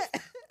leg.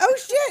 Oh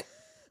shit!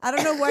 I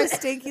don't know why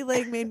stanky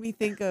leg made me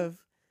think of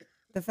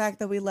the fact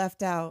that we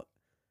left out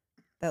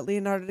that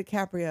Leonardo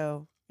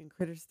DiCaprio in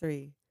Critters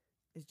 3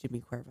 is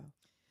Jimmy Cuervo.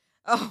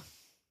 Oh,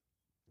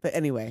 But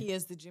anyway, he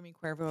is the Jimmy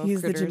Cuervo. he's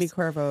of the Jimmy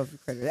Critters. Cuervo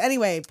of Critters.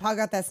 Anyway, Pa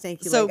got that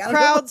stanky So leg. I don't know.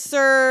 crowd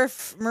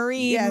surf,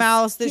 Marie Yes,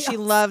 Mouse that he she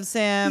also- loves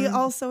him. He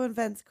also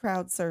invents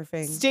crowd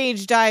surfing.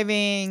 Stage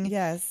diving.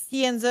 Yes.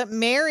 He ends up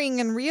marrying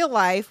in real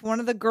life one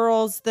of the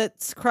girls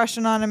that's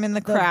crushing on him in the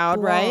crowd,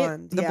 right?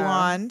 The yeah.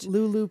 blonde.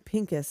 Lulu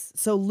Pincus.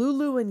 So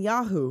Lulu and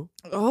Yahoo.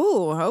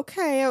 Oh,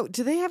 okay. Oh,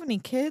 do they have any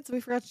kids?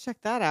 We forgot to check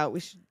that out.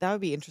 That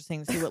would be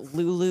interesting to see what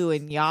Lulu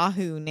and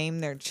Yahoo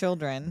name their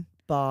children.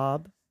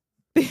 Bob.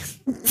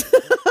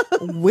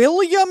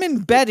 William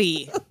and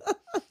Betty.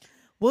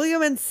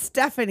 William and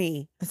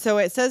Stephanie. So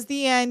it says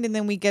the end, and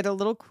then we get a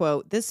little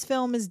quote. This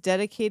film is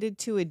dedicated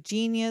to a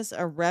genius,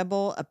 a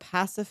rebel, a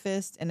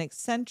pacifist, an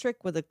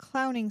eccentric with a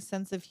clowning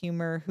sense of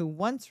humor who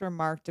once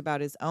remarked about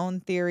his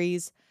own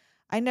theories,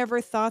 "I never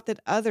thought that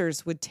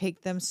others would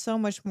take them so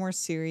much more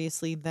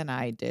seriously than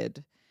I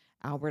did."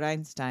 Albert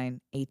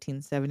Einstein,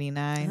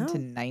 1879 to Oh.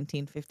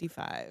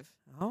 1955.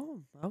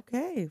 Oh,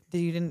 okay.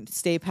 You didn't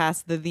stay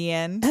past the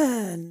end?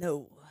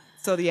 No.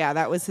 So yeah,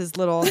 that was his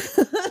little...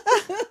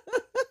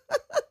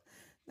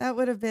 That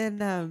would have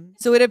been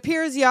So it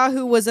appears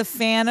Yahoo was a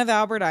fan of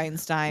Albert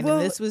Einstein, Well,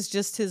 and this was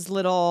just his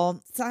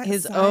little... sci-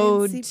 his sciencey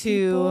ode to-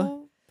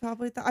 people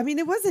probably I mean,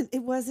 it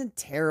wasn't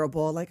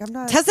terrible. Like, I'm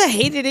not Tessa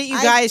hated it,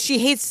 you guys. She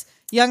hates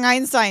young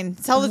Einstein.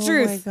 Tell the Oh my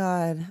truth.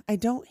 God. I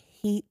don't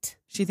hate.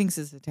 She thinks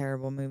it's a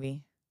terrible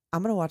movie.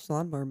 I'm gonna watch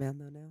Lawnmower Man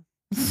though now.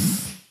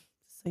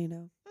 So you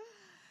know.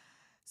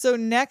 So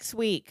next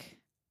week,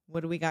 what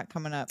do we got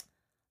coming up?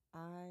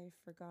 I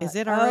forgot. Is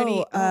it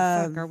already?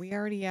 Fuck. Are we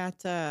already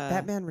at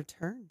Batman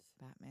Returns?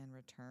 Batman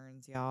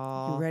Returns,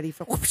 y'all. You ready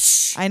for?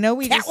 I know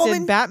we just Catwoman?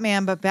 said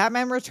Batman, but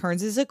Batman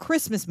Returns is a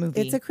Christmas movie.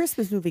 It's a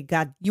Christmas movie.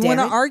 God, You want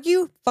want to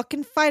argue?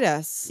 Fucking fight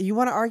us. You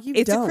want to argue?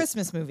 It's Don't. a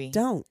Christmas movie.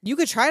 Don't. You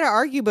could try to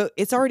argue, but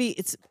it's already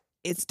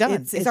it's done.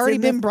 It's already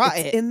in been the- brought.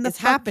 It's in the it's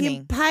fucking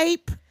happening.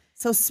 pipe.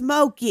 So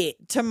smoke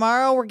it.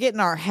 Tomorrow we're getting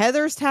our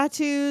Heather's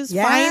tattoos.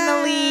 Yeah,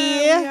 Finally,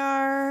 we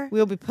are.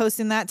 we'll be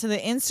posting that to the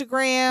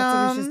Instagram.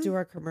 That's when we just do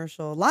our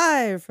commercial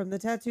live from the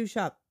tattoo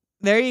shop.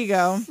 There you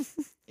go.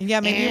 Yeah,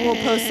 maybe we'll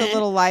post a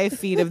little live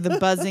feed of the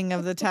buzzing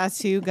of the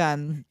tattoo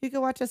gun. You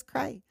can watch us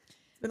cry.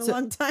 It's been a So-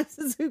 long time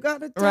since we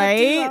got a tattoo.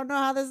 Right? I don't know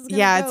how this is going to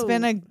Yeah, go. it's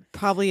been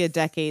probably a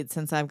decade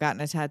since I've gotten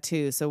a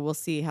tattoo, so we'll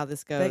see how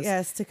this goes. But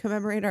yes, to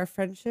commemorate our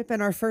friendship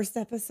and our first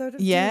episode of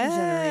Doom Generation.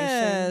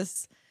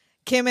 Yes.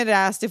 Kim had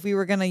asked if we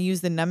were going to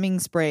use the numbing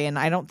spray, and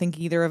I don't think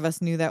either of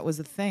us knew that was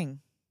a thing.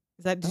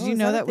 Did you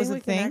know that was a we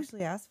thing? Can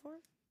actually ask for?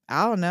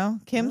 I don't know.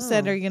 Kim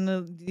said, Oh. "Are you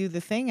gonna do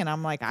the thing?" And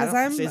I'm like,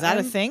 I'm- is that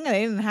a I'm- thing?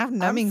 They didn't have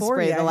numbing I'm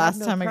 40, spray the I last have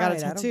no time I got a pride.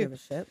 I don't tattoo. give a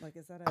shit. Like,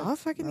 is that I'll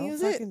fucking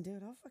use I'll it. fucking do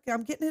it.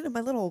 I'm getting it in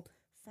my little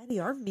fatty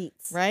arm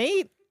meats.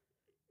 Right?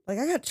 Like,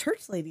 I got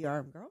church lady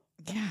arm, girl.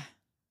 Yeah.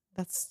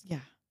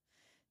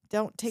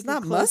 Don't take a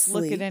not close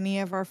look muscly. at any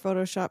of our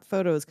Photoshop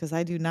photos because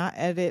I do not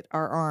edit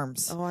our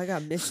arms. Oh, I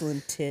got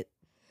Michelin tit.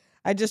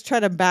 I just try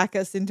to back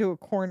us into a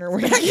corner where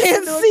you Back can't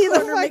into a see the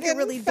corner, make it fucking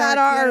really fat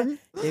dark, yeah.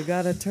 arm. You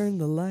gotta turn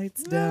the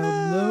lights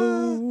down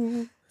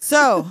low.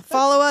 So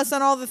follow us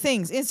on all the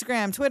things.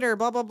 Instagram, Twitter,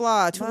 blah, blah,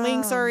 blah.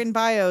 Links are Wow. in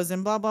bios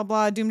and blah, blah,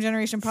 blah.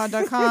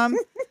 DoomGenerationPod.com.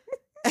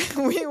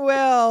 We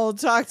will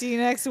talk to you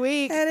next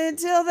week. And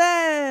until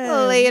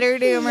then, Later,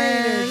 later,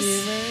 Doomers.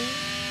 Doomers.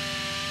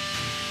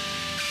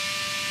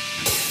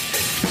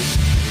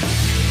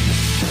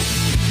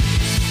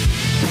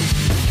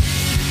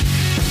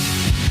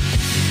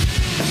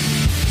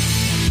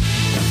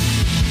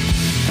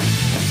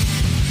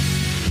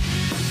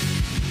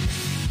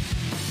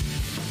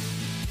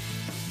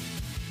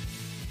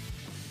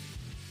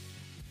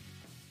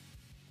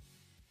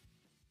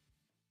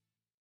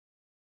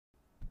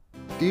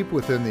 Deep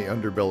within the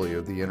underbelly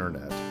of the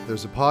internet,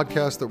 there's a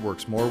podcast that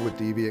works more with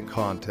deviant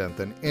content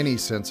than any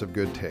sense of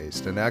good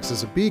taste and acts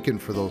as a beacon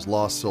for those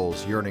lost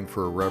souls yearning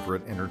for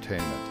irreverent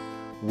entertainment.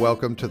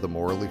 Welcome to the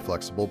Morally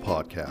Flexible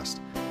Podcast.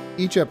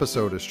 Each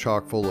episode is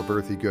chock full of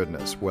earthy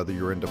goodness, whether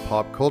you're into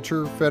pop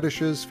culture,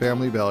 fetishes,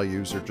 family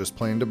values, or just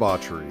plain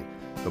debauchery.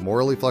 The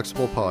Morally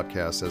Flexible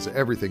Podcast has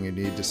everything you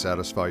need to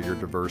satisfy your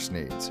diverse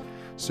needs.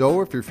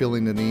 So if you're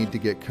feeling the need to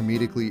get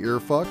comedically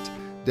ear-fucked,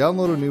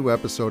 download a new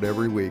episode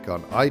every week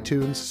on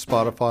iTunes,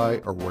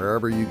 Spotify, or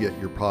wherever you get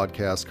your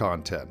podcast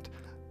content.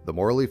 The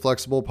Morally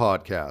Flexible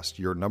Podcast,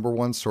 your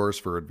 #1 source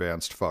for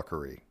advanced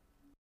fuckery.